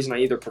going to be the reason I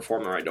either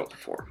perform or I don't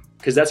perform,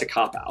 because that's a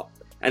cop-out.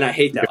 And I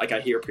hate that. Like, I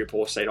hear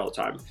people say it all the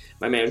time.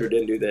 My manager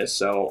didn't do this,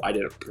 so I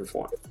didn't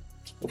perform.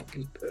 Well,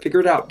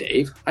 figure it out,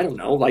 Dave. I don't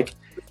know. Like,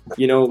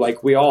 you know,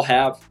 like, we all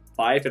have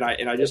life. And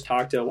I just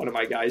talked to one of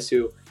my guys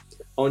who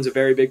owns a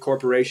very big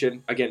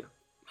corporation. Again,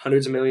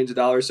 hundreds of millions of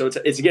dollars. So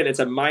it's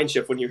a mind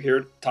shift when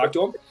you talk to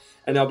them,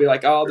 and they'll be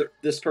like, oh,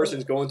 this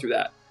person's going through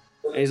that.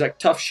 And he's like,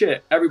 tough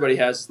shit. Everybody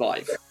has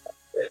life,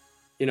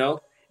 you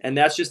know? And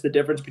that's just the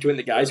difference between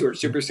the guys who are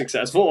super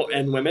successful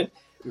and women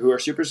who are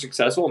super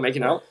successful and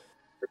making out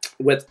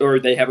with, or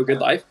they have a good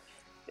life.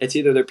 It's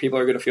either their people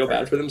are going to feel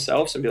bad for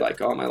themselves and be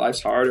like, oh, my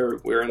life's hard, or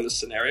we're in this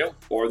scenario,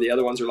 or the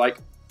other ones are like,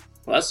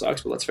 well, that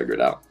sucks, but let's figure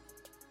it out.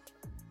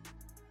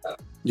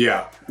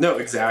 Yeah, no,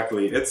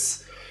 exactly.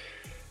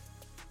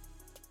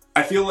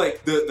 I feel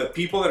like the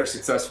people that are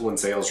successful in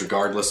sales,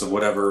 regardless of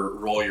whatever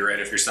role you're in,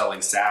 if you're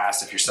selling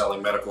SaaS, if you're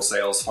selling medical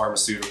sales,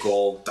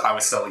 pharmaceutical, I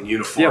was selling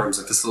uniforms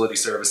and facility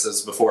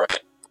services before.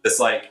 It's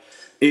like,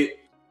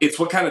 it's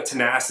what kind of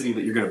tenacity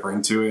that you're going to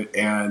bring to it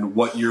and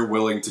what you're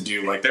willing to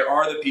do. Like, there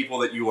are the people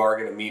that you are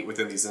going to meet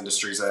within these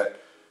industries that,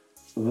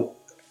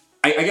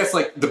 I guess,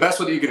 like, the best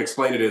way that you can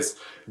explain it is,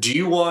 do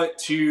you want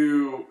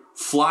to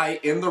fly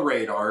in the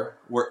radar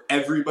where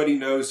everybody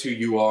knows who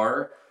you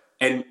are?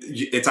 And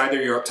it's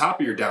either you're up top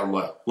or you're down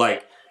low.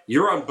 Like,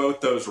 you're on both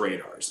those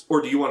radars.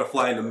 Or do you want to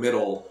fly in the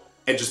middle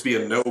and just be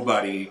a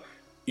nobody?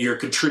 You're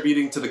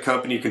contributing to the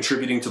company,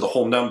 contributing to the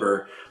whole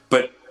number,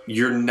 but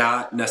you're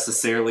not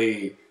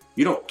necessarily,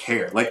 you don't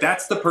care. Like,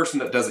 that's the person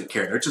that doesn't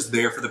care. They're just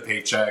there for the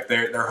paycheck.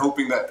 They're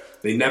hoping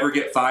that they never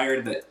get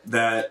fired,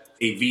 that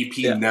a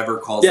VP never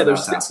calls them out to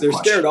ask a question. They're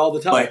scared all the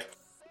time. Like,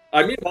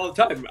 I mean, all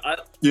the time.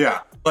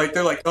 Like,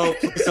 they're like, oh,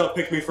 please don't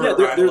pick me for a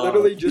ride. They're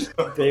literally just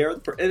there.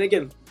 And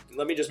again,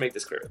 let me just make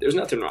this clear. There's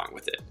nothing wrong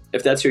with it.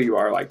 If that's who you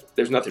are, like,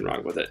 there's nothing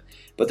wrong with it.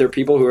 But there are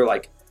people who are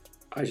like,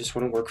 I just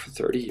want to work for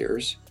 30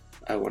 years.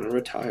 I want to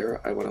retire.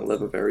 I want to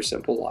live a very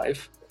simple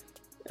life.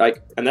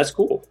 Like, and that's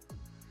cool.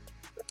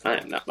 I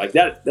am not like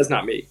that. That's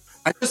not me.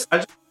 I just,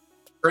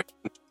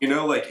 you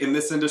know, like, in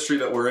this industry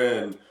that we're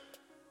in,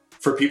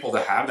 for people to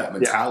have that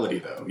mentality,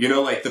 though, you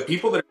know, like, the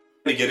people that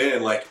are going to get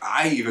in, like,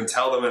 I even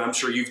tell them, and I'm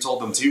sure you've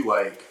told them too,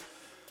 like,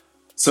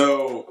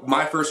 So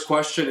my first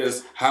question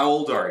is, how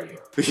old are you?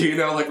 You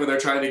know, like when they're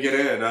trying to get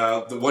in,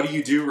 what do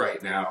you do right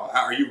now?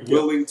 Are you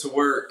willing to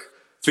work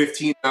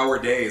 15-hour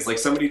days? Like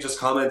somebody just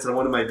commented on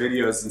one of my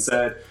videos and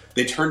said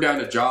they turned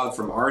down a job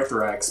from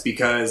Arthrex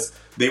because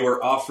they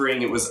were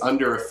offering, it was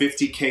under a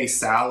 $50K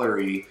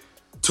salary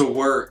to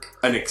work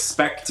an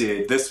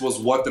expected, this was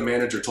what the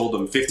manager told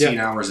them, 15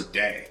 hours a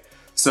day.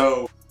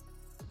 So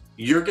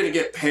you're going to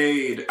get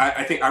paid,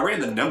 I think I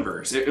ran the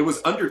numbers. It was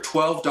under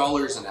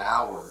 $12 an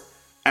hour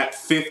at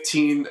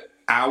 15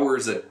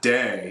 hours a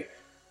day.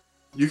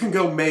 You can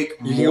go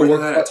make more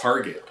than that at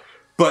Target.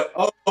 But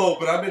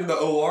but I'm in the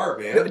OR,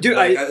 man. Dude,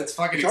 like, it's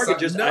fucking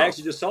Target exciting. I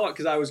actually just saw it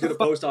because I was going to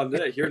post on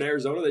it. Here in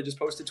Arizona, they just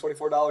posted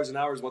 $24 an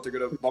hour is what they're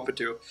going to bump it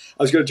to.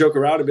 I was going to joke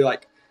around and be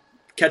like,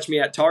 catch me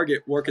at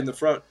Target working the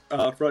front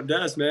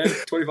desk, man.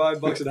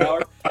 $25 an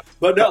hour.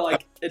 But no,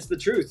 like, it's the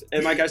truth.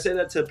 And like I say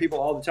that to people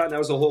all the time. That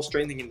was the whole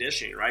strength and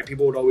conditioning, right?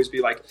 People would always be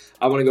like,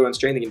 I want to go on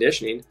strength and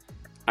conditioning.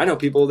 I know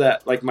people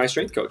that, like my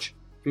strength coach,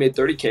 he made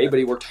 $30K, but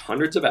he worked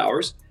hundreds of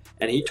hours.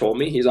 And he told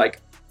me, he's like,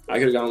 I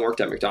could have gone and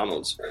worked at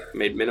McDonald's,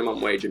 made minimum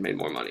wage and made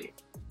more money.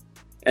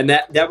 And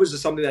that was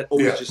just something that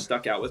always just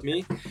stuck out with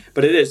me.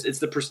 But it's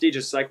the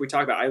prestigious, like we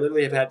talked about. I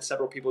literally have had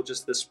several people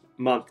just this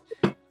month,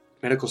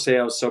 medical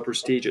sales, so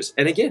prestigious.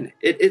 And again,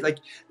 it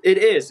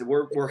is.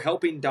 We're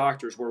helping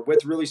doctors. We're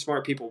with really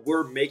smart people.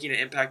 We're making an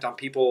impact on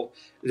people,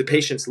 the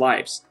patients'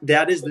 lives.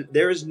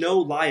 There is no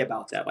lie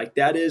about that. Like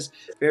that is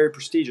very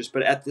prestigious.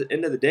 But at the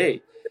end of the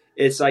day,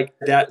 it's like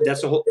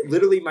that's the whole,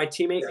 literally my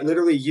teammate,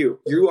 literally you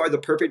are the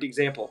perfect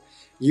example.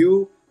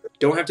 You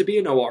don't have to be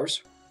in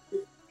ORs.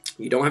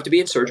 You don't have to be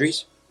in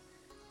surgeries.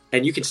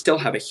 And you can still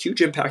have a huge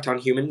impact on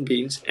human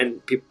beings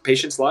and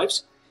patients'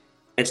 lives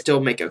and still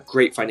make a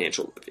great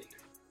financial living.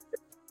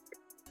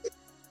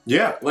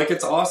 Yeah, like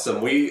it's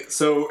awesome.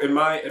 So in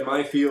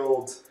my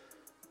field,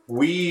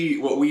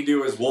 what we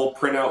do is we'll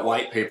print out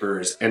white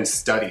papers and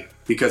study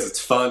because it's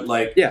fun.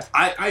 Like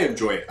I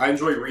enjoy it. I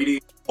enjoy reading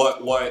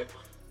what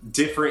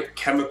different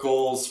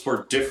chemicals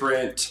for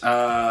different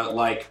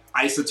like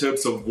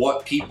isotopes of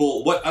what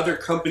other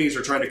companies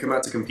are trying to come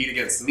out to compete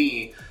against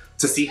me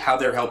to see how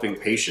they're helping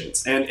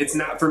patients. And it's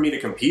not for me to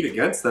compete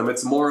against them.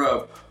 It's more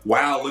of,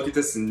 wow, look at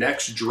this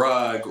next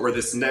drug or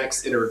this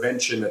next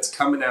intervention that's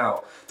coming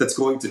out that's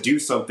going to do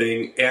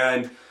something.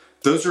 And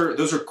those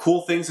are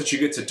cool things that you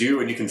get to do,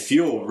 and you can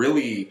feel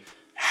really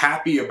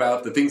happy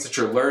about the things that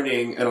you're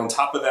learning. And on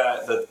top of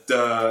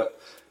that,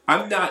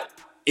 I'm not,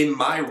 in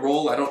my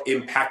role, I don't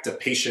impact a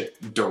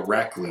patient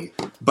directly.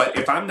 But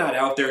if I'm not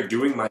out there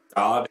doing my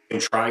job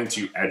and trying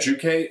to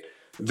educate,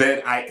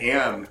 then I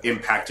am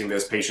impacting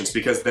those patients,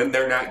 because then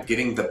they're not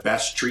getting the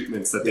best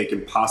treatments that they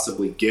can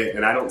possibly get.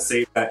 And I don't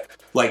say that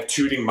like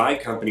tooting my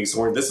company's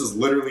horn. This is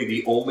literally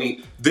the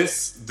only,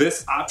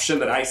 this option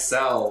that I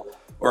sell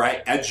or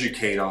I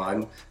educate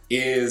on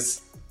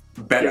is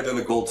better than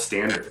the gold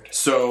standard.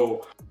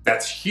 So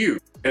that's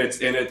huge. And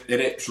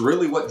it's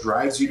really what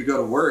drives you to go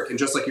to work. And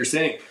just like you're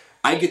saying,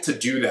 I get to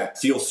do that,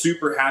 feel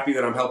super happy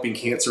that I'm helping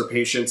cancer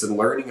patients and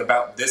learning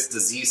about this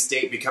disease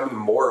state, becoming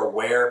more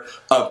aware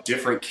of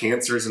different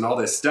cancers and all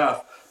this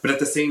stuff. But at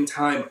the same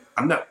time,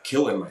 I'm not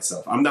killing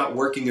myself. I'm not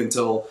working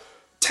until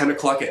 10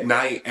 o'clock at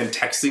night and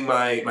texting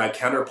my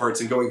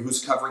counterparts and going,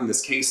 who's covering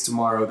this case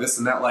tomorrow, this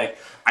and that. Like,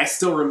 I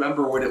still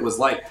remember what it was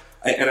like.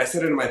 And I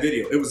said it in my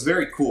video. It was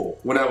very cool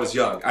when I was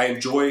young. I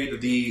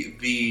enjoyed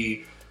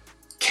the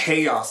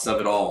chaos of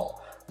it all.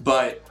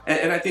 But,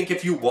 and I think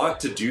if you want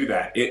to do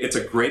that, it's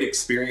a great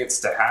experience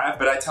to have.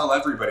 But I tell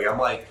everybody, I'm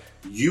like,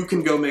 you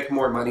can go make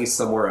more money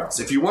somewhere else.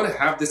 If you want to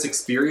have this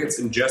experience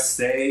and just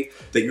say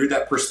that you're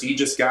that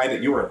prestigious guy,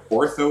 that you were an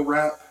ortho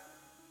rep,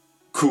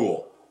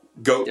 cool.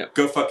 Go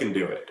fucking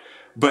do it.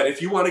 But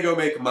if you want to go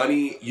make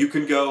money, you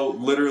can go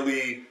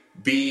literally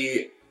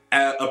be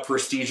a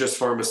prestigious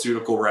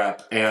pharmaceutical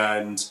rep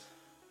and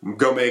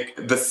go make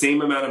the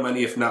same amount of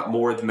money, if not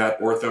more than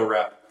that ortho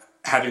rep,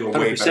 having a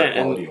way better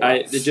quality of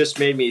life. It just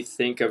made me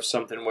think of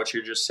something. What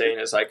you're just saying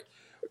is like,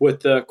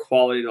 with the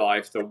quality of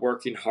life, the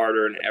working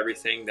harder and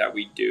everything that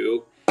we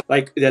do,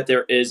 like that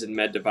there is in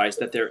med device,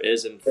 that there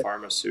is in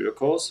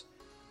pharmaceuticals,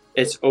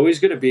 it's always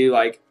going to be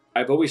like,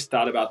 I've always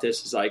thought about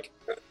this as like,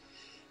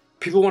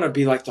 people want to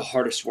be like the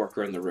hardest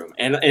worker in the room.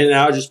 And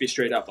I'll just be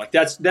straight up. Like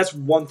that's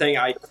one thing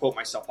I quote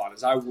myself on,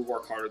 is I will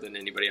work harder than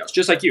anybody else.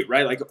 Just like you,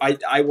 right? Like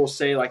I will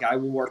say, like, I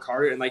will work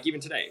harder. And like even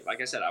today,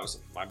 like I said,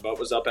 my butt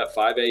was up at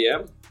 5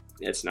 a.m.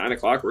 It's 9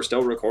 o'clock. We're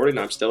still recording.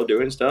 I'm still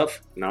doing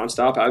stuff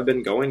nonstop. I've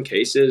been going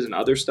cases and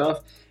other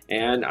stuff,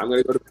 and I'm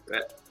going to go to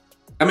bed.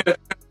 I mean,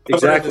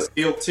 exactly. In this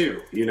field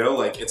too, you know,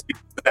 like it's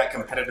that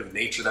competitive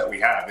nature that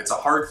we have. It's a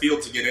hard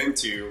field to get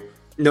into.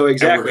 No,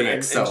 exactly.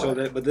 And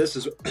so but this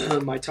is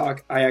my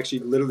talk. I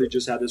actually literally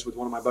just had this with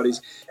one of my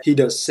buddies. He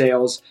does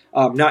sales,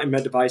 not in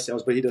med device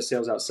sales, but he does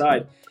sales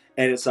outside.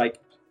 And it's like,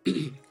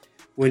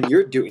 when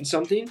you're doing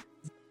something,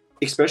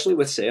 especially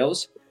with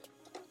sales,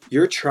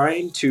 you're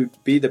trying to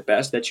be the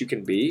best that you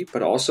can be,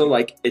 but also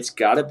like it's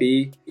got to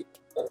be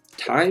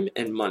time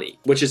and money,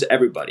 which is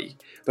everybody.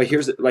 But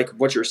here's like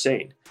what you're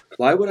saying.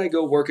 Why would I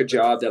go work a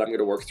job that I'm going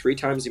to work 3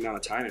 times the amount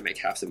of time and make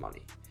half the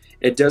money?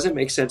 It doesn't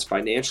make sense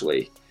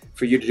financially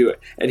for you to do it.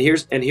 And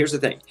here's the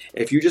thing.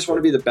 If you just want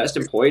to be the best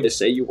employee to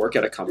say you work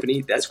at a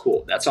company, that's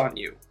cool. That's on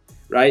you,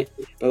 right?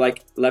 But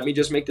like, let me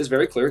just make this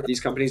very clear. These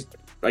companies,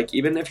 like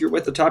even if you're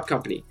with the top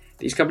company,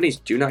 these companies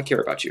do not care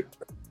about you.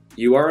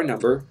 You are a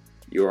number,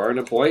 you are an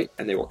employee,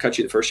 and they will cut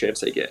you the first chance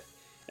they get.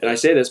 And I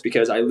say this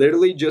because I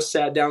literally just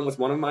sat down with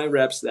one of my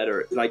reps that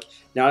are like,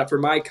 not for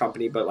my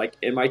company, but like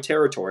in my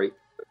territory,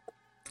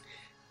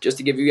 just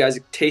to give you guys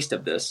a taste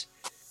of this.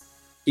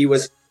 He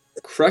was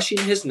crushing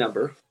his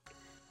number,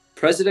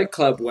 President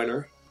Club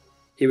winner.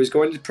 He was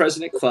going to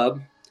President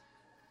Club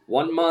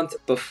 1 month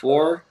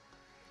before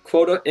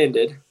quota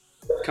ended.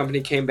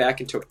 Company came back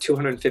and took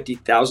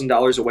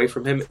 $250,000 away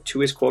from him to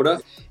his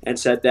quota and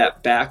said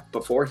that back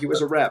before he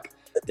was a rep,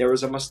 there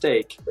was a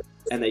mistake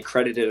and they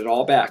credited it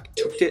all back,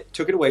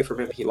 took it away from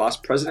him. He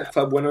lost President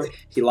Club winner,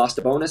 he lost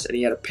a bonus, and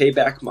he had to pay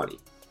back money.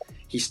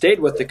 He stayed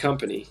with the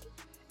company,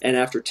 and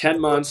after 10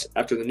 months,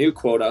 after the new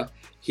quota,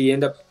 he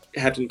ended up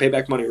having to pay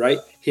back money, right?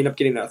 He ended up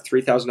getting a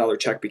 $3,000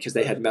 check because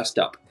they had messed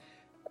up.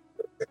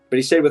 But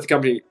he stayed with the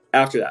company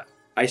after that.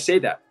 I say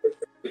that.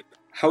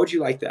 How would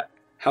you like that?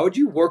 How would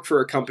you work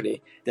for a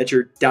company that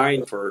you're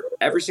dying for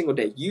every single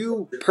day?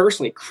 You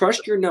personally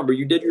crushed your number,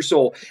 you did your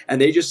soul,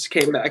 and they just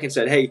came back and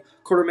said, "Hey,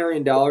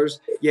 $250,000.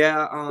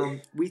 Yeah,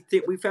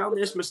 we found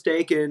this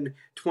mistake in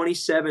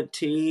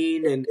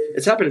 2017, and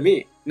it's happened to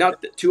me.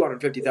 Not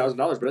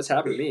 $250,000, but it's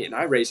happened to me, and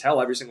I raise hell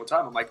every single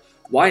time. I'm like,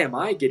 why am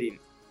I getting?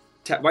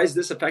 Why is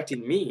this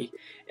affecting me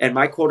and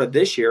my quota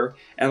this year?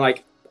 And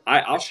like,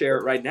 I'll share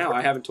it right now.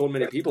 I haven't told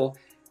many people.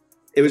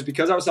 It was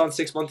because I was on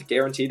 6-month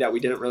guarantee that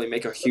we didn't really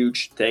make a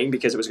huge thing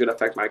because it was going to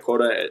affect my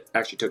quota. It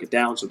actually took it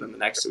down. So then the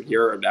next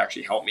year it would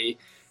actually help me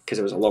because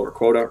it was a lower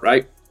quota,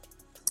 right?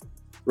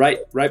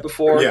 Right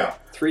before,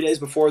 3 days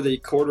before the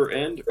quarter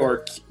end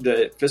or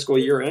the fiscal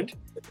year end,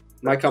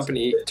 my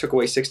company took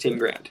away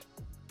 $16,000.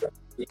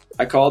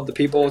 I called the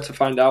people to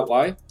find out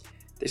why.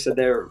 They said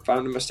they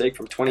found a mistake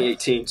from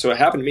 2018. So it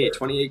happened to me in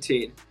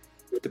 2018.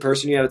 The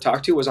person you had to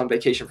talk to was on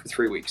vacation for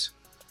 3 weeks.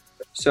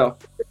 So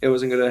it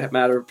wasn't going to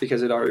matter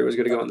because it already was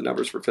going to go in the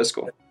numbers for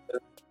fiscal.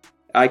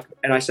 I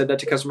said that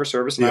to customer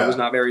service, and I was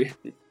not very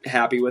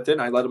happy with it.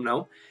 And I let them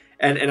know.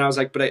 And I was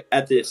like, but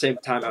at the same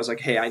time, I was like,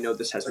 hey, I know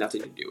this has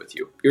nothing to do with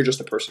you. You're just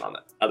a person on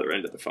the other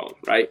end of the phone,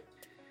 right?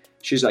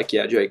 She's like,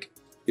 yeah, Jake,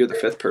 you're the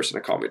 5th person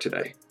to call me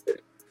today.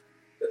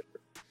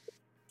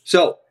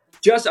 So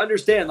just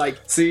understand, like,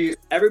 see,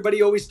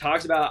 everybody always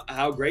talks about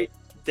how great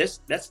that's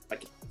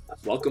like,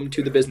 welcome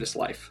to the business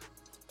life.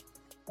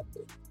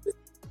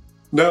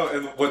 No,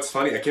 and what's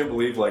funny, I can't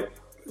believe like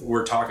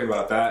we're talking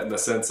about that in the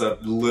sense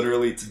of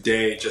literally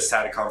today just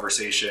had a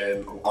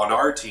conversation on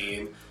our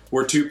team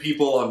where 2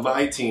 people on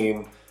my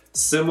team,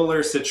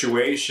 similar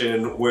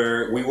situation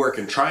where we work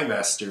in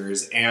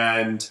trimesters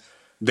and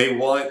they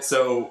want,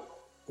 so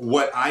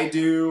what I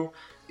do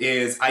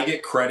is I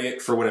get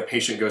credit for when a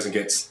patient goes and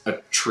gets a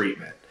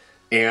treatment.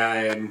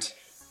 And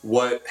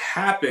what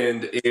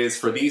happened is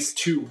for these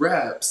 2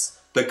 reps,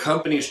 the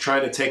company's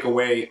trying to take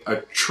away a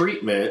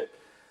treatment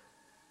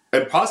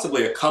and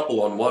possibly a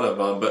couple on one of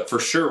them, but for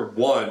sure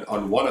one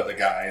on one of the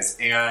guys.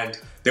 And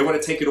they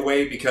want to take it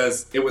away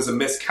because it was a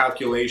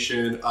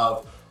miscalculation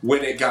of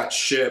when it got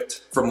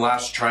shipped from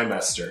last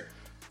trimester.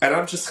 And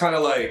I'm just kind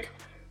of like,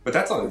 but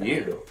that's on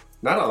you,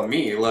 not on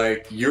me.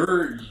 Like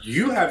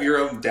you have your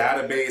own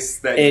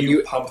database that and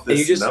you pump this and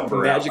you just number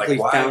magically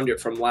out. Like, found it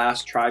from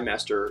last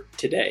trimester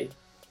today.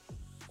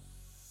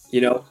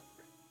 You know?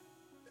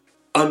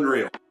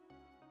 Unreal.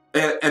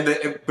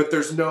 But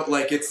there's no,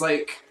 like, it's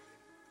like,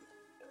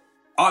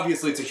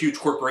 obviously it's a huge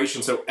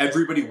corporation, so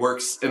everybody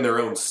works in their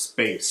own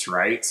space,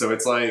 right? So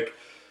it's like,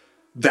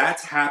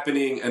 that's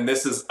happening, and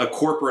this is a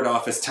corporate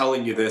office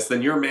telling you this,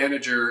 then your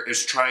manager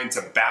is trying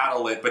to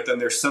battle it, but then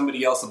there's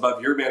somebody else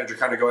above your manager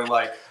kind of going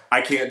like,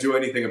 I can't do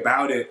anything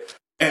about it.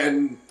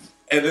 And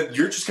then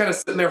you're just kind of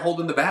sitting there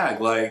holding the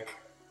bag like,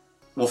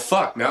 well,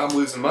 fuck, now I'm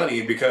losing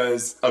money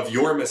because of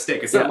your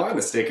mistake. It's not my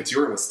mistake, it's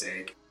your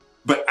mistake.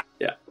 But I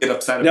get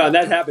upset about it. No,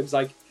 that happens.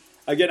 Like,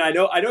 again, I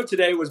know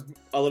today was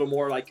a little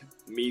more like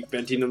me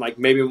venting and like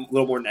maybe a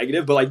little more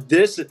negative, but like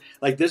this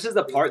is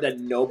the part that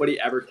nobody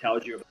ever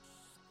tells you about.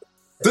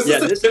 This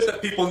is the shit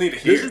that people need to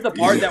hear. This is the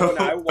part that when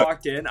I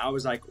walked in, I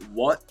was like,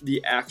 what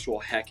the actual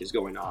heck is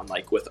going on,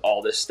 like, with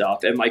all this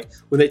stuff? And, like,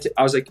 when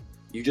I was like,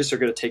 you just are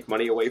going to take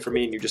money away from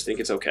me and you just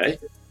think it's okay?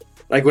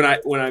 Like,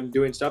 when I'm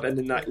doing stuff, and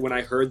then when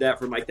I heard that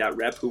from, like, that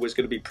rep who was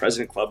going to be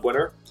President Club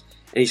winner,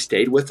 and he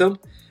stayed with them,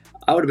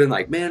 I would have been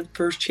like, man,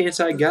 first chance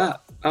I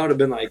got. I would have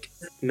been like,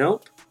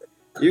 nope.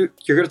 You're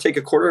going to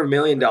take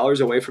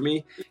 $250,000 away from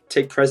me,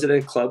 take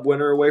President Club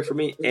winner away from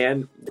me,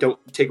 and don't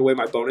take away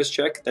my bonus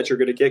check that you're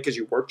going to get because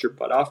you worked your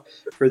butt off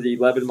for the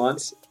 11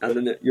 months, and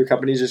then your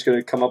company's just going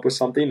to come up with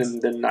something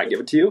and then not give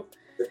it to you.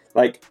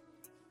 Like,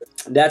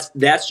 that's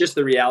just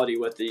the reality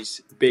with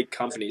these big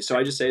companies. So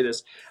I just say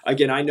this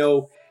again. I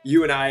know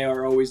you and I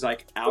are always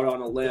like out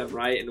on a limb,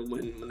 right? And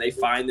when they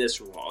find this,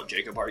 well,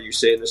 Jacob, are you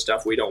saying this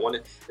stuff we don't want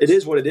to? It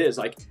is what it is.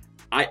 Like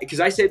because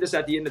I say this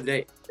at the end of the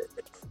day,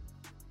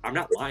 I'm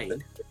not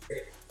lying.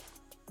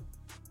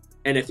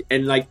 And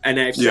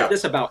I've said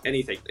this about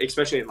anything,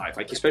 especially in life,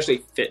 like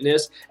especially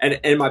fitness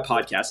and my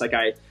podcast.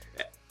 Like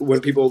when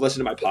people listen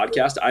to my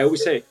podcast, I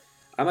always say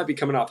I might be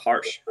coming off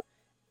harsh,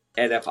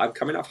 and if I'm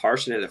coming off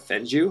harsh and it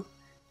offends you,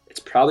 it's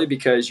probably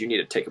because you need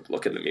to take a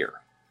look in the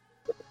mirror,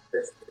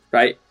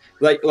 right?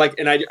 Like,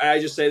 and I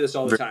just say this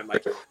all the time.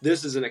 Like,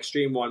 this is an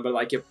extreme one, but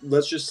like, if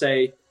let's just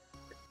say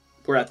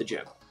we're at the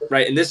gym,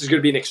 right? And this is going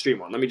to be an extreme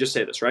one. Let me just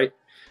say this, right?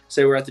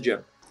 Say we're at the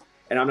gym,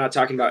 and I'm not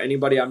talking about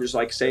anybody. I'm just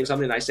like saying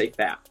something, and I say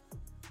fat.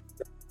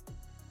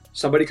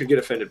 Somebody could get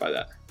offended by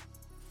that,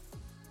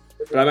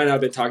 but I might not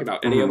have been talking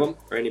about any of them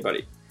or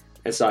anybody.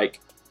 It's like,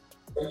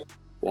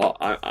 well,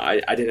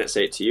 I didn't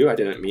say it to you. I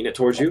didn't mean it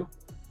towards you.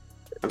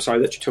 I'm sorry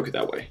that you took it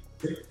that way.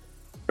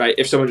 Right?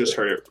 If someone just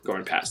heard it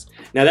going past.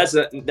 Now that's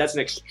an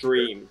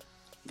extreme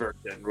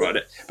version,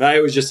 but I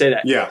always just say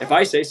that. Yeah. If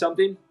I say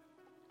something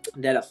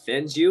that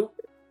offends you,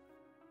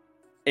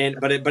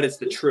 but it's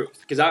the truth,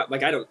 because I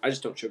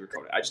just don't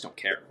sugarcoat it. I just don't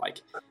care.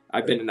 Like,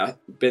 I've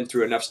been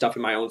through enough stuff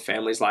in my own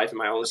family's life and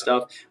my own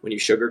stuff. When you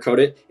sugarcoat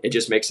it, it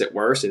just makes it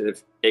worse. And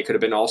if it could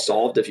have been all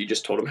solved if you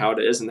just told them how it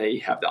is, and they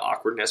have the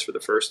awkwardness for the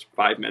first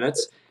 5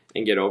 minutes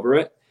and get over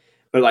it.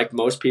 But like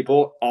most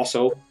people,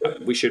 also,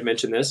 we should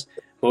mention this,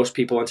 most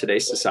people in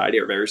today's society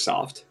are very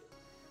soft.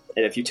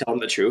 And if you tell them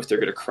the truth, they're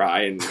going to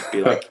cry and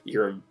be like,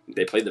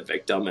 they play the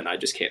victim and I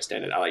just can't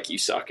stand it. I like, you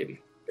suck, and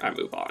I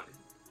move on.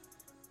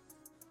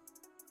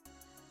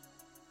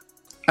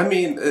 I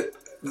mean,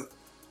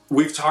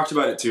 we've talked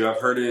about it too.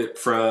 I've heard it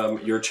from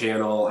your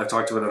channel. I've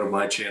talked about it on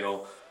my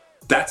channel.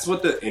 That's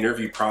what the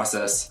interview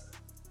process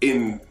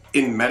in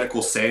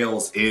medical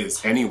sales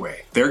is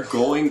anyway. They're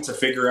going to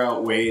figure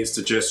out ways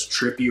to just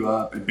trip you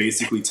up and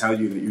basically tell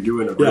you that you're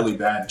doing a really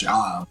bad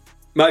job.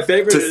 My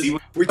favorite is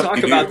we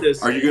talk about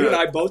this. You and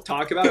I both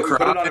talk about it. We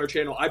put it on our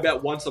channel. I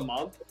bet once a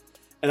month,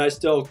 and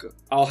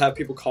I'll have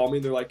people call me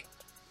and they're like,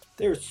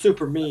 they were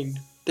super mean.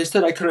 They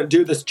said I couldn't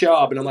do this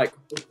job, and I'm like,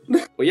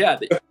 well, yeah,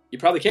 you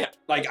probably can't.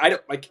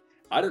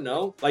 I don't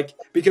know. Like,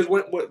 because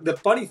what the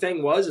funny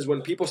thing is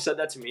when people said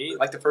that to me,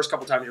 like the first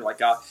couple times you're like,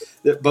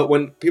 but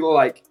when people are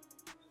like,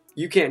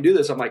 you can't do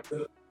this, I'm like,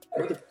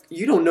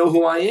 you don't know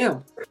who I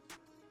am.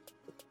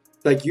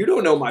 Like, you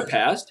don't know my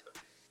past.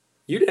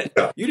 You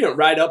didn't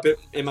ride up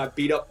in my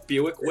beat up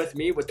Buick with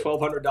me with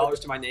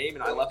 $1,200 to my name,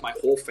 and I left my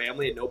whole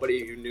family and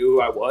nobody who knew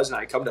who I was, and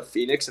I come to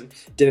Phoenix and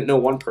didn't know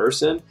one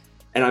person,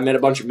 and I met a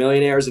bunch of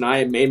millionaires, and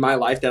I made my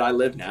life that I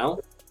live now.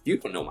 You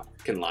don't know my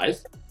fucking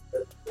life.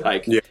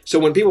 Like, so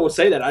when people would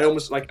say that, I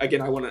almost like,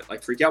 again, I want to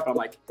like freak out, but I'm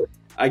like,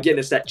 again,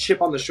 it's that chip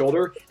on the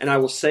shoulder, and I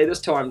will say this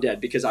till I'm dead,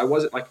 because I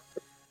was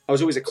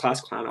always a class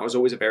clown. I was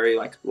always a very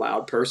like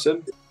loud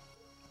person.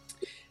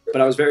 But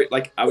I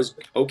was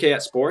okay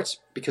at sports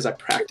because I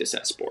practice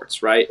at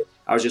sports, right?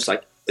 I was just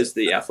like, it's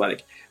the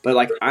athletic. But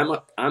like,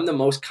 I'm the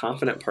most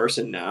confident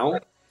person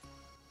now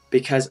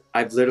because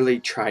I've literally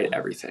tried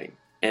everything,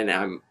 and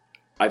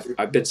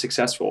I've been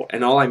successful.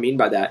 And all I mean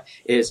by that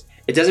is,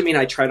 it doesn't mean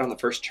I tried on the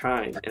first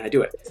try and I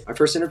do it. My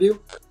first interview,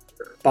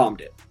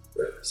 bombed it.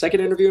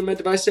 Second interview in med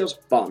device sales,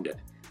 bombed it.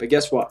 But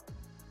guess what?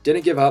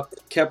 Didn't give up,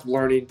 kept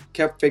learning,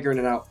 kept figuring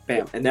it out,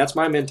 bam. And that's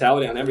my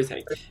mentality on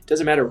everything. It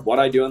doesn't matter what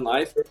I do in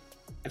life.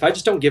 If I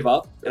just don't give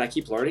up and I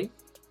keep learning,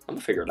 I'm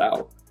gonna figure it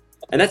out.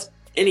 And that's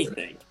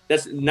anything.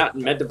 That's not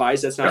med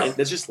device.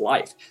 That's just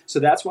life. So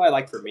that's why,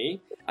 like, for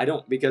me, I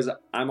don't, because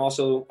I'm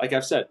also, like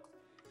I've said,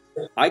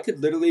 I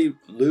could literally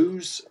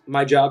lose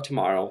my job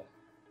tomorrow.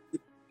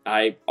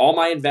 All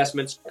my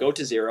investments go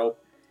to zero.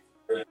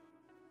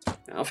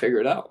 I'll figure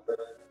it out.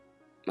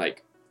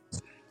 Like,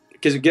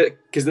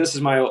 because this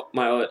is my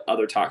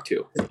other talk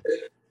too.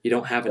 You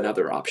don't have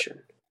another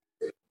option.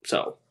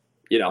 So,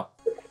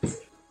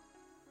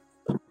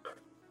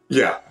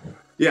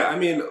 Yeah. I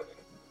mean,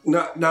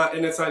 not,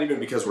 and it's not even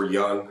because we're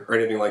young or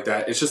anything like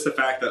that. It's just the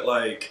fact that,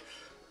 like,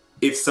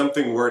 if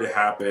something were to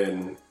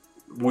happen,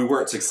 we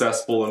weren't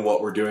successful in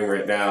what we're doing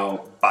right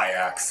now by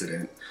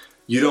accident.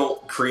 You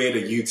don't create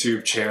a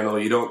YouTube channel.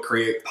 You don't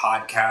create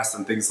podcasts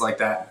and things like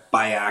that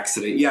by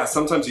accident. Yeah,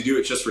 sometimes you do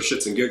it just for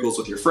shits and giggles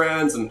with your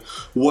friends and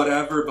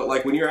whatever. But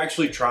like, when you're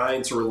actually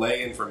trying to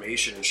relay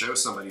information and show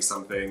somebody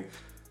something,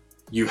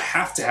 you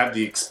have to have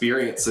the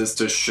experiences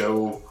to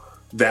show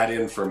that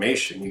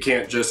information. You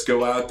can't just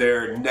go out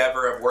there,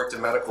 never have worked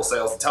in medical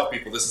sales, and tell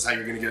people this is how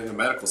you're going to get into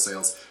medical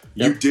sales.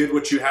 Yep. You did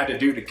what you had to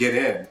do to get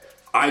in.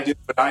 I did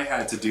what I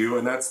had to do,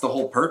 and that's the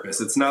whole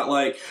purpose. It's not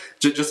like,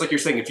 just like you're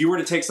saying, if you were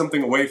to take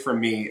something away from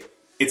me,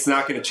 it's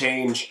not going to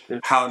change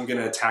how I'm going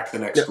to attack the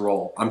next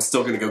role. I'm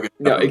still going to go get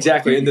it. No,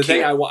 exactly. And the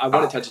thing I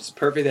want to touch, it's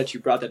perfect that you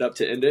brought that up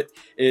to end it,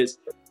 is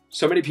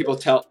so many people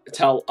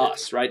tell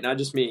us, right? Not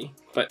just me,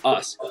 but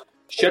us.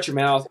 Shut your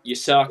mouth. You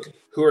suck.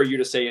 Who are you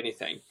to say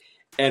anything?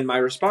 And my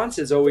response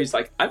is always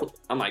like,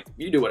 I'm like,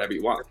 you do whatever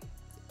you want.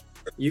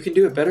 You can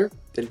do it better,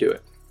 then do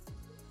it.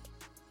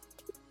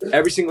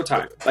 Every single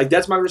time. Like,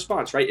 that's my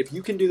response, right? If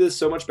you can do this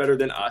so much better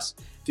than us,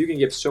 if you can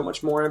give so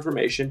much more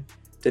information,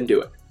 then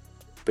do it.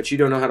 But you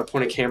don't know how to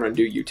point a camera and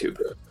do YouTube.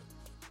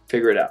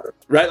 Figure it out,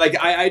 right? Like,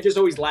 I just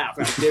always laugh.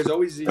 Like, there's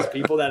always these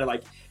people that are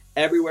like,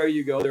 everywhere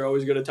you go, they're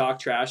always going to talk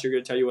trash. They're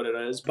going to tell you what it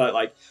is. But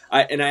like,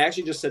 I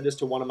actually just said this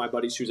to one of my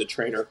buddies who's a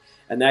trainer,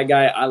 and that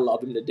guy, I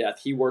love him to death.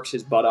 He works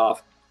his butt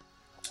off.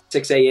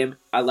 6 a.m.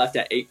 I left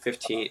at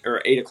 8:15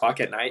 or 8 o'clock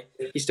at night.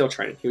 He's still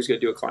training. He was going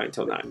to do a client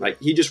until 9. Like,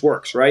 he just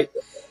works, right?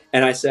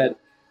 And I said,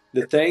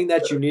 the thing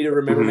that you need to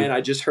remember, man, I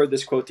just heard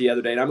this quote the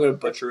other day, and I'm going to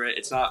butcher it.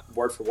 It's not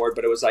word for word,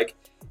 but it was like,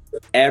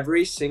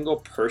 every single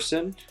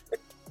person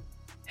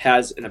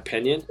has an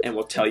opinion and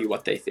will tell you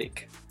what they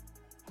think.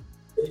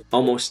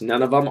 Almost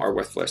none of them are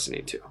worth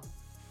listening to.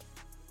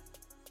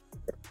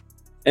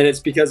 And it's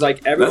because,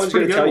 like, everyone's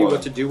going to tell you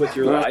what to do with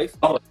your life,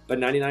 but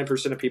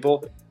 99% of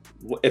people,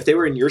 if they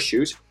were in your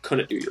shoes,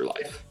 couldn't do your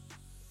life.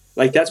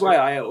 Like, that's why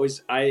I'll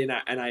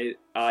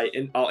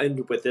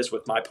end with this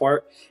with my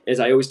part, is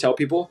I always tell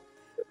people,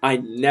 I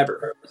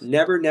never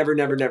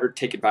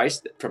take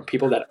advice from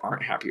people that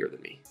aren't happier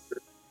than me.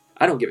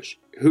 I don't give a shit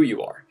who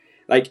you are.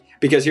 Like,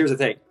 because here's the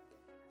thing.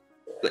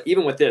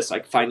 Even with this,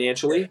 like,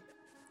 financially,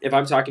 if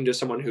I'm talking to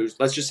someone who's,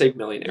 let's just say,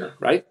 millionaire,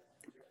 right?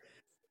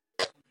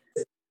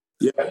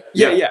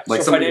 Yeah.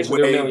 Like, so somebody's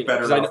financially, way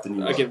better off than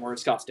you are. Again, we're in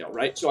Scottsdale,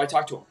 right? So I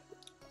talk to them.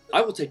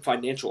 I will take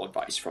financial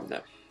advice from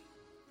them.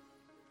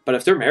 But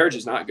if their marriage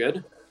is not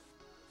good,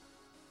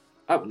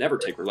 I will never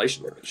take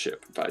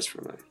relationship advice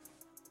from them.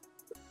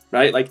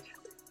 Right? Like,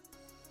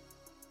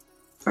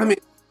 I mean,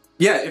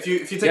 yeah, if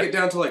you take it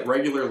down to, like,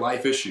 regular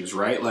life issues,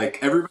 right? Like,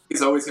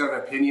 everybody's always got an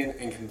opinion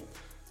and can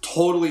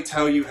totally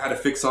tell you how to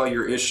fix all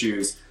your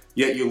issues,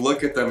 yet you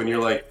look at them and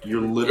you're like,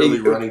 you're literally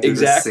running through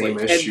the same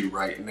issue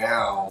right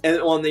now. And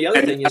the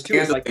other thing is, too,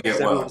 is, like,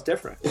 everyone's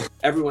different.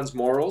 Everyone's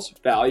morals,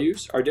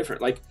 values are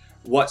different. Like,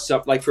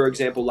 like, for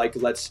example, like,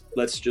 let's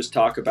just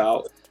talk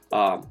about,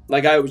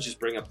 like, I always just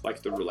bring up,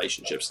 like, the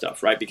relationship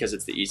stuff, right? Because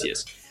it's the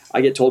easiest. I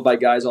get told by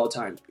guys all the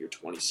time, you're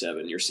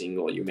 27, you're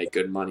single, you make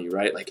good money,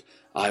 right? Like,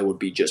 I would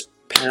be just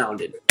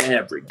pounding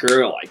every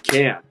girl I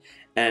can.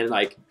 And,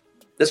 like,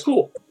 that's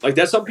cool. Like,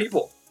 that's some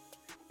people.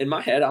 In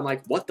my head, I'm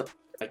like, what the?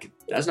 Like,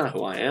 that's not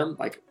who I am.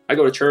 Like, I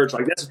go to church.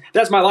 Like,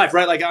 that's my life,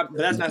 right? Like, but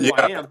that's not who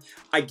I am.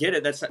 I get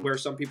it. That's where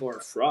some people are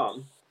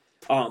from.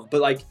 But,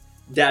 like,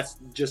 that's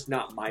just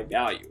not my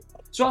value.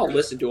 So I'll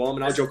listen to them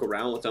and I'll joke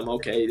around with them.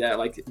 Okay, that,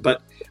 like,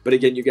 but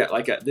again, you get,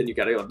 like, then you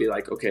got to be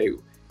like, okay,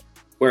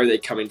 where are they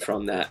coming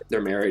from that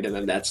they're married, and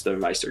then that's the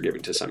advice they're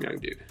giving to some young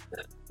dude,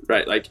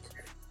 right? Like,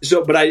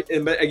 so, but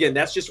again,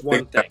 that's just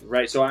one thing,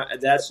 right? So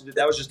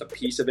that was just a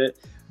piece of it.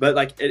 But,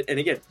 like, and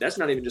again, that's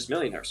not even just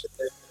millionaires.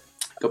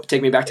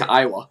 Take me back to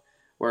Iowa,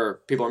 where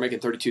people are making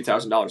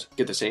 $32,000,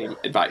 get the same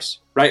advice,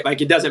 right? Like,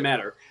 it doesn't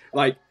matter.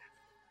 Like,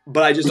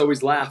 but I just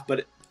always laugh.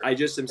 But I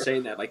just am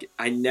saying that, like,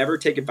 I never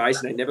take advice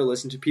and I never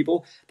listen to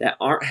people that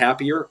aren't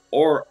happier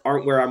or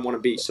aren't where I want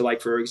to be. So,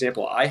 like, for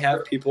example, I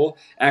have people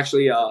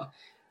actually,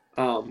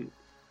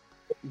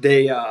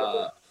 they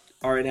are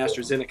in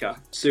AstraZeneca.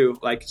 Sue,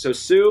 like, so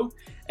Sue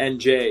and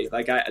Jay,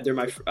 like, they're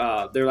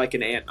like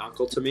an aunt and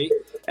uncle to me,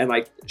 and,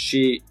 like,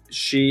 she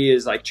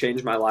is, like,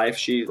 changed my life.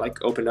 She,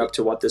 like, opened up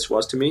to what this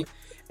was to me,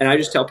 and I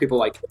just tell people,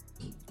 like,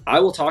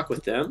 I will talk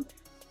with them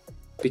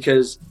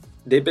because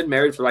they've been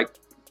married for, like,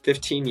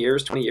 15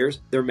 years, 20 years.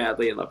 They're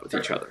madly in love with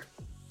each other.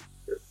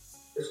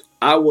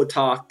 I will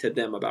talk to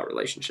them about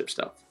relationship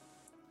stuff,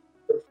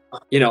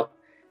 you know.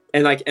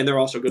 And, like, and they're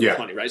also good with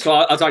money, right? So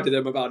I'll talk to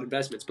them about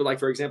investments. But, like,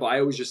 for example, I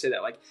always just say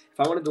that, like, if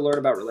I wanted to learn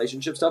about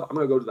relationship stuff, I'm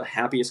going to go to the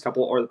happiest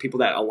couple or the people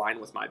that align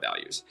with my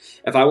values.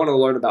 If I want to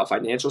learn about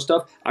financial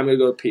stuff, I'm going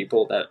to go to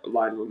people that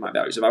align with my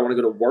values. If I want to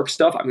go to work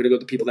stuff, I'm going to go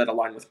to people that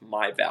align with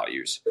my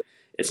values.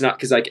 It's not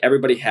because, like,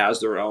 everybody has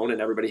their own and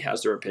everybody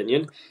has their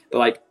opinion. But,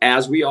 like,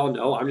 as we all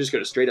know, I'm just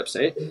going to straight up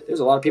say it. There's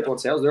a lot of people in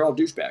sales, they're all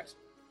douchebags.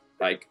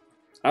 Like,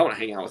 I don't want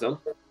to hang out with them.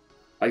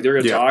 Like, they're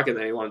going to talk and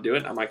they want to do it.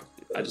 And I'm like,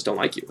 I just don't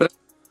like you.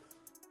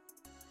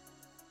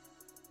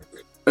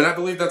 And I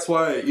believe that's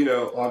why, you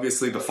know,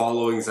 obviously the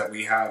followings that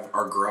we have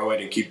are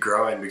growing and keep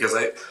growing, because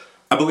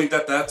I believe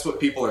that that's what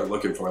people are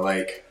looking for.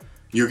 Like,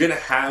 you're going to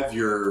have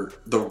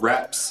the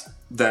reps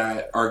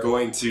that are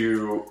going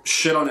to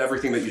shit on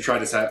everything that you try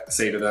to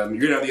say to them.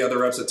 You're going to have the other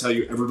reps that tell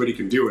you everybody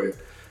can do it.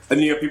 And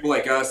then you have people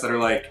like us that are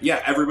like,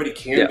 yeah, everybody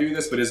can do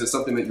this, but is it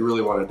something that you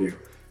really want to do?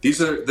 This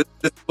is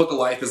what the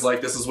life is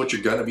like. This is what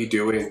you're going to be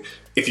doing.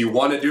 If you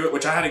want to do it,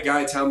 which I had a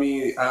guy tell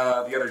me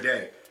the other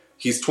day,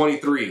 he's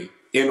 23.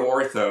 In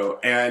ortho,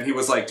 and he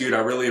was like, dude, I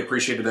really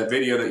appreciated that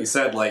video that you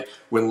said, like,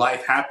 when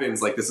life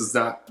happens, like, this is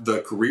not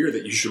the career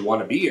that you should want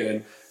to be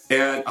in.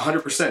 And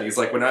 100%, he's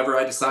like, whenever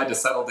I decide to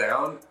settle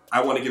down,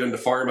 I want to get into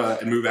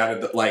pharma and move out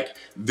of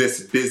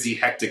this busy,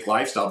 hectic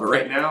lifestyle. But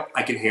right now,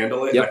 I can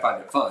handle it and I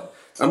find it fun.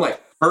 I'm like,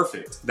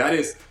 perfect.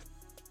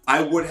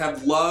 I would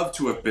have loved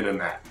to have been in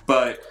that.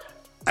 But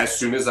as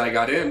soon as I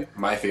got in,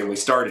 my family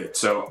started.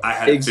 So I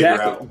had to figure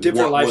out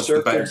different what life was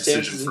the better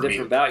decision circumstances for and me.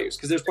 different values.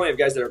 Because there's plenty of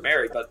guys that are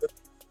married, but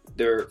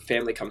their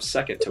family comes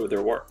second to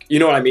their work. You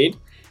know what I mean?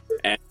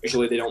 And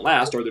usually they don't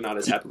last, or they're not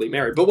as happily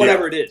married. But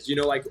whatever it is,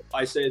 like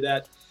I say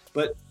that,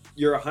 but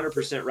you're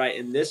 100% right.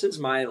 And this is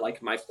my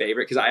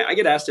favorite, because I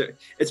get asked it.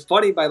 It's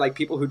funny by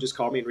people who just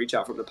call me and reach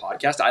out from the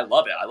podcast. I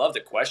love it. I love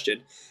the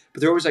question,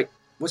 but they're always like,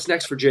 what's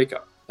next for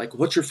Jacob?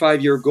 What's your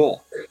 5-year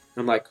goal? And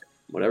I'm like,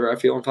 whatever I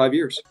feel in 5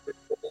 years.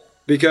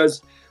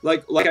 Because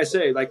like I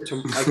say, I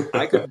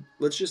could,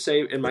 let's just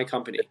say in my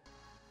company,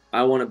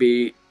 I want to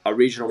be a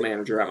regional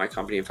manager at my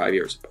company in 5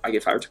 years. I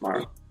get fired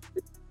tomorrow.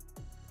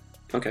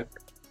 Okay.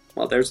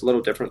 Well, there's a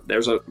little different.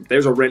 There's a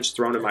wrench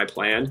thrown in my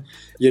plan,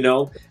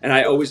 and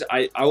I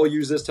will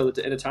use this till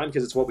the end of time,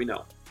 because it's what we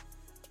know.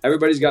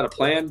 Everybody's got a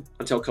plan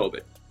until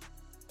COVID.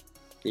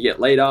 You get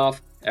laid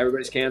off.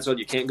 Everybody's canceled.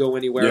 You can't go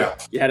anywhere. Yeah.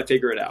 You had to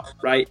figure it out,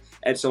 right?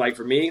 And so,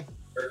 for me,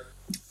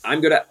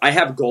 I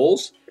have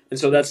goals, and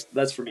so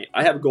that's for me.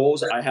 I have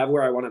goals. I have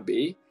where I want to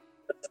be,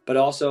 but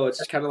also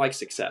it's kind of like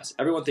success.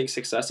 Everyone thinks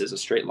success is a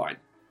straight line.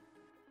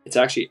 It's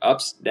actually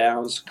ups,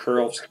 downs,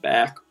 curves,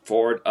 back,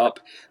 forward, up.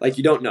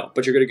 You don't know,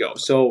 but you're going to go.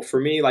 So for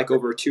me,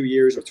 over 2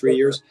 years or 3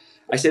 years,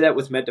 I say that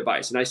with Med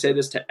Device. And I say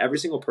this to every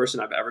single person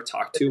I've ever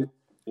talked to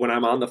when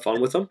I'm on the phone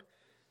with them.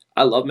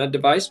 I love Med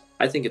Device.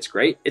 I think it's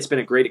great. It's been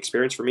a great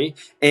experience for me.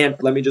 And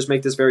let me just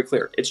make this very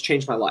clear. It's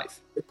changed my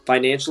life.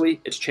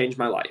 Financially, it's changed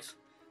my life.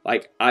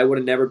 I would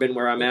have never been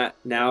where I'm at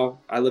now.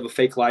 I live a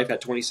fake life at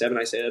 27.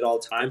 I say that all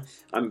the time.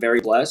 I'm very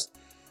blessed.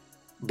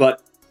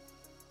 But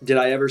did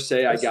I ever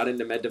say I got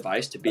into Med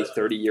Device to be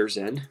 30 years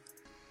in?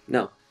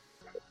 No,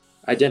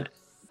 I didn't.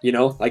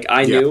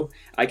 I knew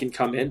I can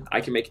come in, I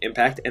can make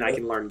impact, and I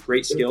can learn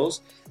great skills,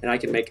 and I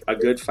can make a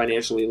good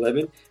financially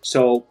living.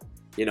 So,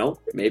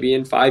 maybe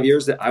in 5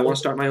 years that I want to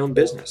start my own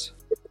business.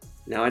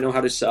 Now I know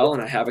how to sell,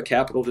 and I have a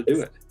capital to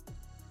do it.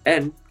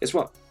 And guess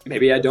what?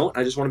 Maybe I don't.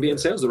 I just want to be in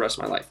sales the rest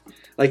of my life.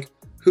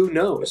 Who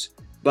knows?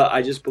 But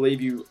I just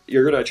believe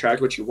you're going to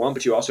attract what you want,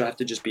 but you also have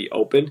to just be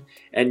open,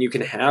 and you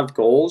can have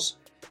goals.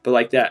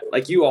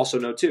 But you also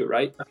know too,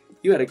 right?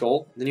 You had a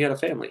goal, then you had a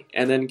family.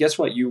 And then guess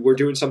what? You were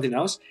doing something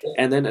else,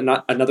 and then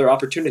another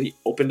opportunity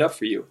opened up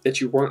for you that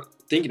you weren't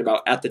thinking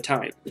about at the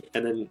time.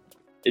 And then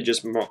it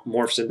just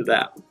morphs into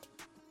that.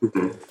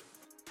 Mm-hmm.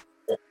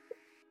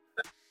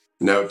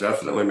 No,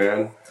 definitely,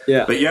 man.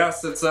 Yeah. But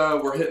since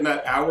we're hitting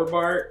that hour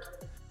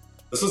mark,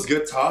 this was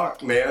good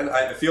talk, man.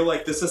 I feel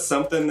like this is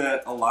something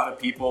that a lot of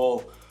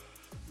people...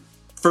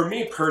 For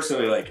me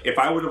personally, if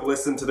I would have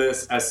listened to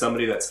this as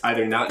somebody that's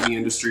either not in the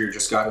industry or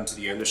just got into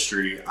the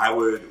industry,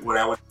 what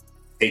I would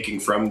be taking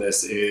from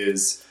this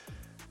is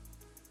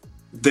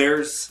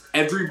there's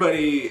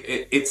everybody,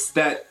 it's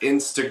that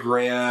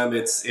Instagram,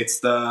 it's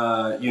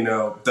the,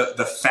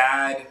 the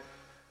fad,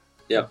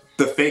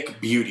 the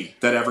fake beauty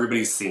that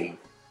everybody's seeing.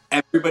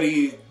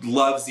 Everybody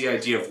loves the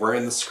idea of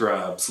wearing the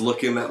scrubs,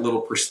 looking that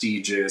little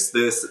prestigious,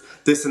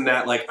 this and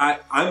that.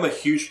 I'm a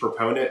huge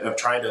proponent of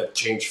trying to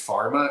change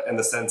pharma in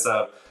the sense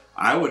of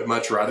I would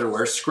much rather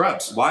wear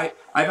scrubs. Why?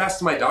 I've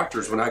asked my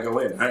doctors when I go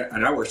in,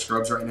 and I wear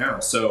scrubs right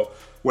now. So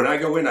when I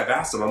go in, I've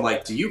asked them, I'm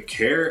like, do you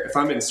care if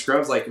I'm in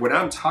scrubs? When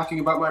I'm talking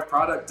about my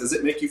product, does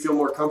it make you feel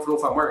more comfortable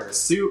if I'm wearing a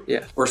suit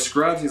or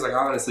scrubs? He's like, I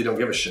honestly don't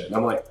give a shit. And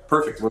I'm like,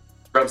 perfect. We'll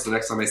wear scrubs the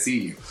next time I see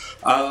you.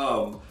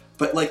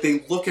 But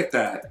they look at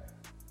that.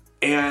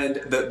 And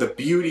the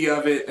beauty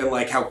of it and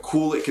how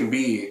cool it can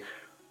be,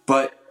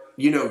 but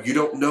you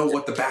don't know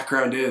what the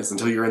background is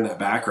until you're in that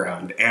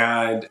background,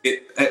 and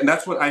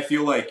that's what I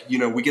feel like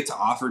we get to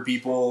offer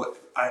people.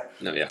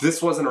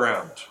 This wasn't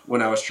around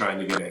when I was trying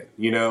to get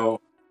in, and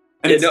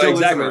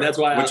exactly. That's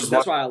why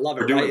I love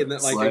it, right? And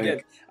then,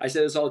 again, I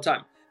say this all the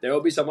time. There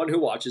will be someone who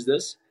watches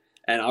this,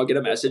 and I'll get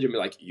a message and be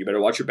like, "You better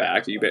watch your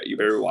back. You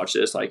better watch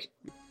this.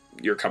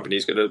 Your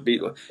company's gonna be."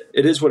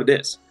 It is what it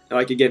is. And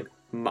again.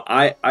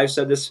 I've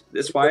said this.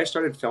 That's why I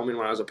started filming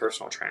when I was a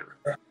personal trainer.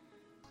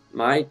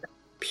 My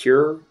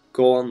pure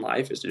goal in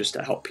life is just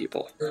to help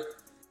people,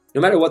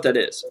 no matter what that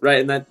is, right?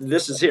 And that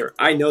this is here.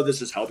 I know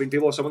this is helping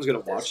people. If someone's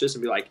going to watch this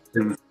and be like,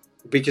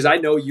 because I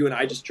know you and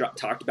I just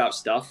talked about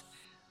stuff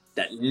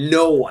that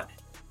no one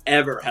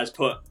ever has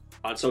put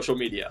on social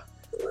media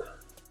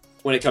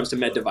when it comes to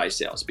med device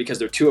sales, because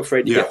they're too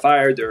afraid to get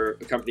fired. Their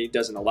company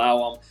doesn't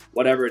allow them.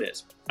 Whatever it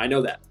is, I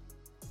know that.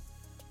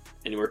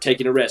 And we're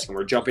taking a risk, and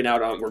we're going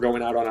out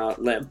on a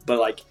limb.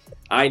 But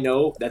I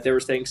know that there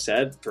was things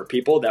said for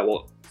people that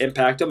will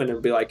impact them, and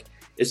it'll be like,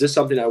 is this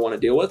something I want to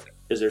deal with?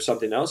 Is there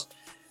something else?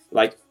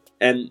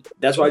 And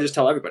that's why I just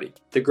tell everybody,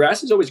 the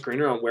grass is always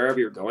greener on wherever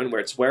you're going,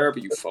 wherever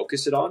you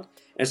focus it on.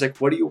 And it's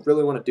what do you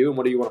really want to do, and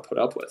what do you want to put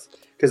up with?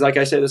 Because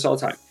I say this all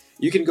the time,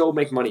 you can go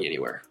make money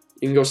anywhere.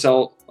 You can go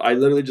sell. I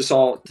literally just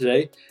saw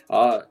today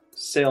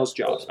sales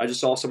jobs. I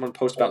just saw someone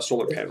post about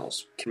solar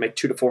panels. Can make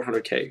 $200,000 to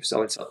 $400,000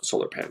 selling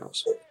solar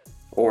panels.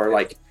 Or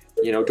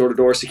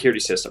door-to-door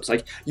security systems.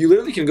 You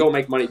literally can go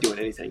make money doing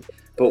anything.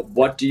 But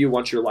what do you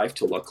want your life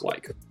to look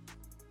like?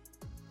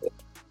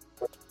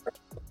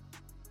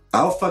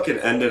 I'll fucking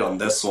end it on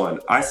this one.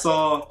 I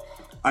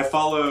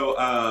follow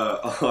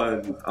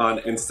on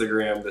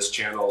Instagram this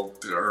channel,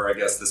 or I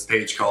guess this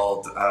page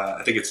called,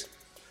 I think it's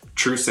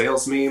True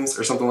Sales Memes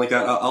or something like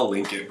that. I'll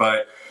link it.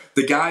 But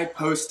the guy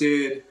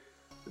posted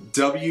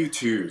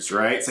W-2s,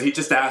 right? So he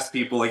just asked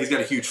people, like, he's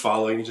got a huge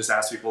following. He just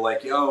asked people,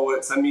 like, yo,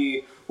 send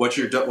me what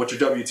your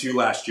W-2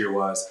 last year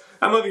was.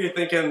 I'm over here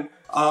thinking,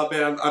 oh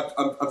man,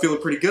 I'm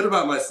feeling pretty good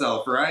about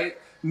myself, right?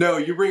 No,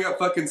 you bring up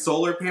fucking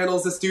solar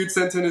panels. This dude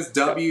sent in his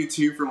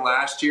W-2 from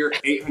last year,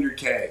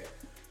 800K.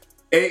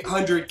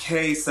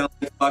 800K selling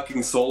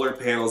fucking solar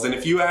panels. And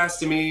if you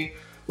asked me,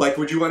 like,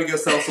 would you want to go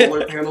sell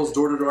solar panels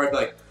door to door? I'd be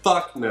like,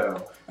 fuck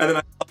no. And then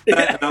I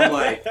that and I'm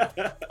like,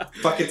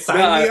 fucking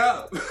sign me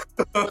up.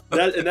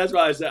 And that's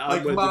why I said I'm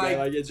Like, with you, my man.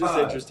 Like, it's just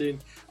God.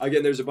 interesting.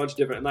 Again, there's a bunch of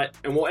different,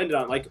 and we'll end it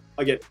on, like,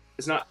 again,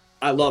 it's not,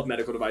 I love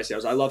medical device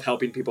sales. I love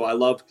helping people. I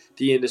love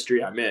the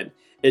industry I'm in.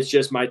 It's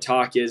just my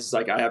talk is,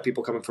 like, I have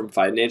people coming from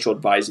financial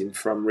advising,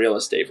 from real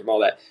estate, from all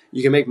that.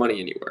 You can make money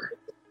anywhere.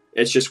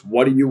 It's just,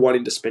 what are you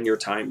wanting to spend your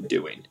time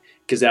doing?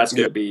 Because that's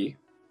going to be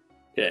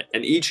it.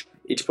 And each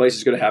place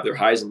is going to have their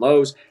highs and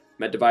lows.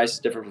 Med device is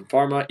different from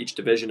pharma. Each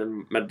division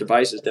in med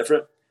device is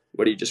different.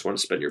 What do you just want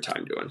to spend your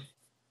time doing?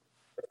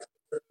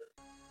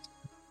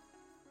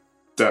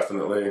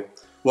 Definitely.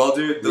 Well,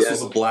 dude, this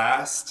was a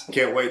blast.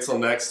 Can't wait till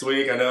next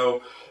week. I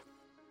know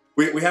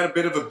we had a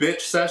bit of a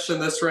bitch session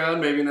this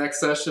round. Maybe next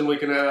session we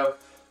can have,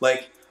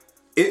 like,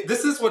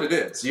 this is what it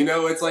is. You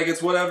know, it's like,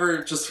 it's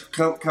whatever just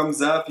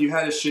comes up. You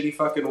had a shitty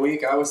fucking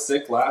week. I was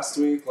sick last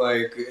week.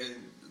 Like,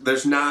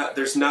 there's not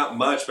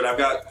much, but I've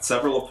got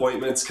several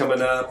appointments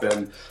coming up,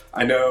 and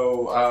I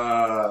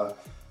know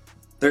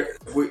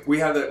we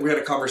had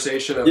a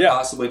conversation of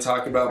possibly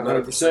talking about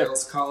medical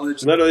sales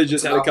college. Literally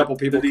just had a couple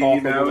people call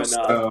from them, and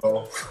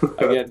so.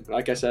 again,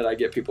 like I said, I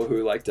get people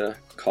who like to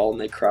call and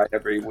they cry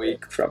every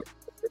week from.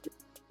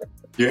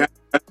 You have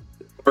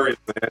stories,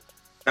 man.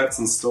 Had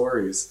some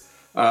stories.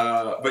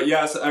 But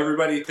yeah, so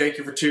everybody, thank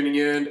you for tuning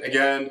in.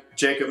 Again,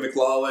 Jacob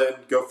McLaughlin,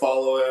 go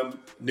follow him.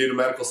 New to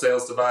medical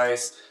sales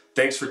device.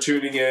 Thanks for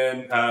tuning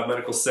in.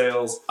 Medical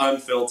Sales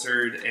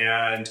Unfiltered.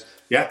 And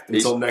yeah,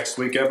 until next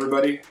week,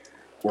 everybody,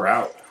 we're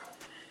out.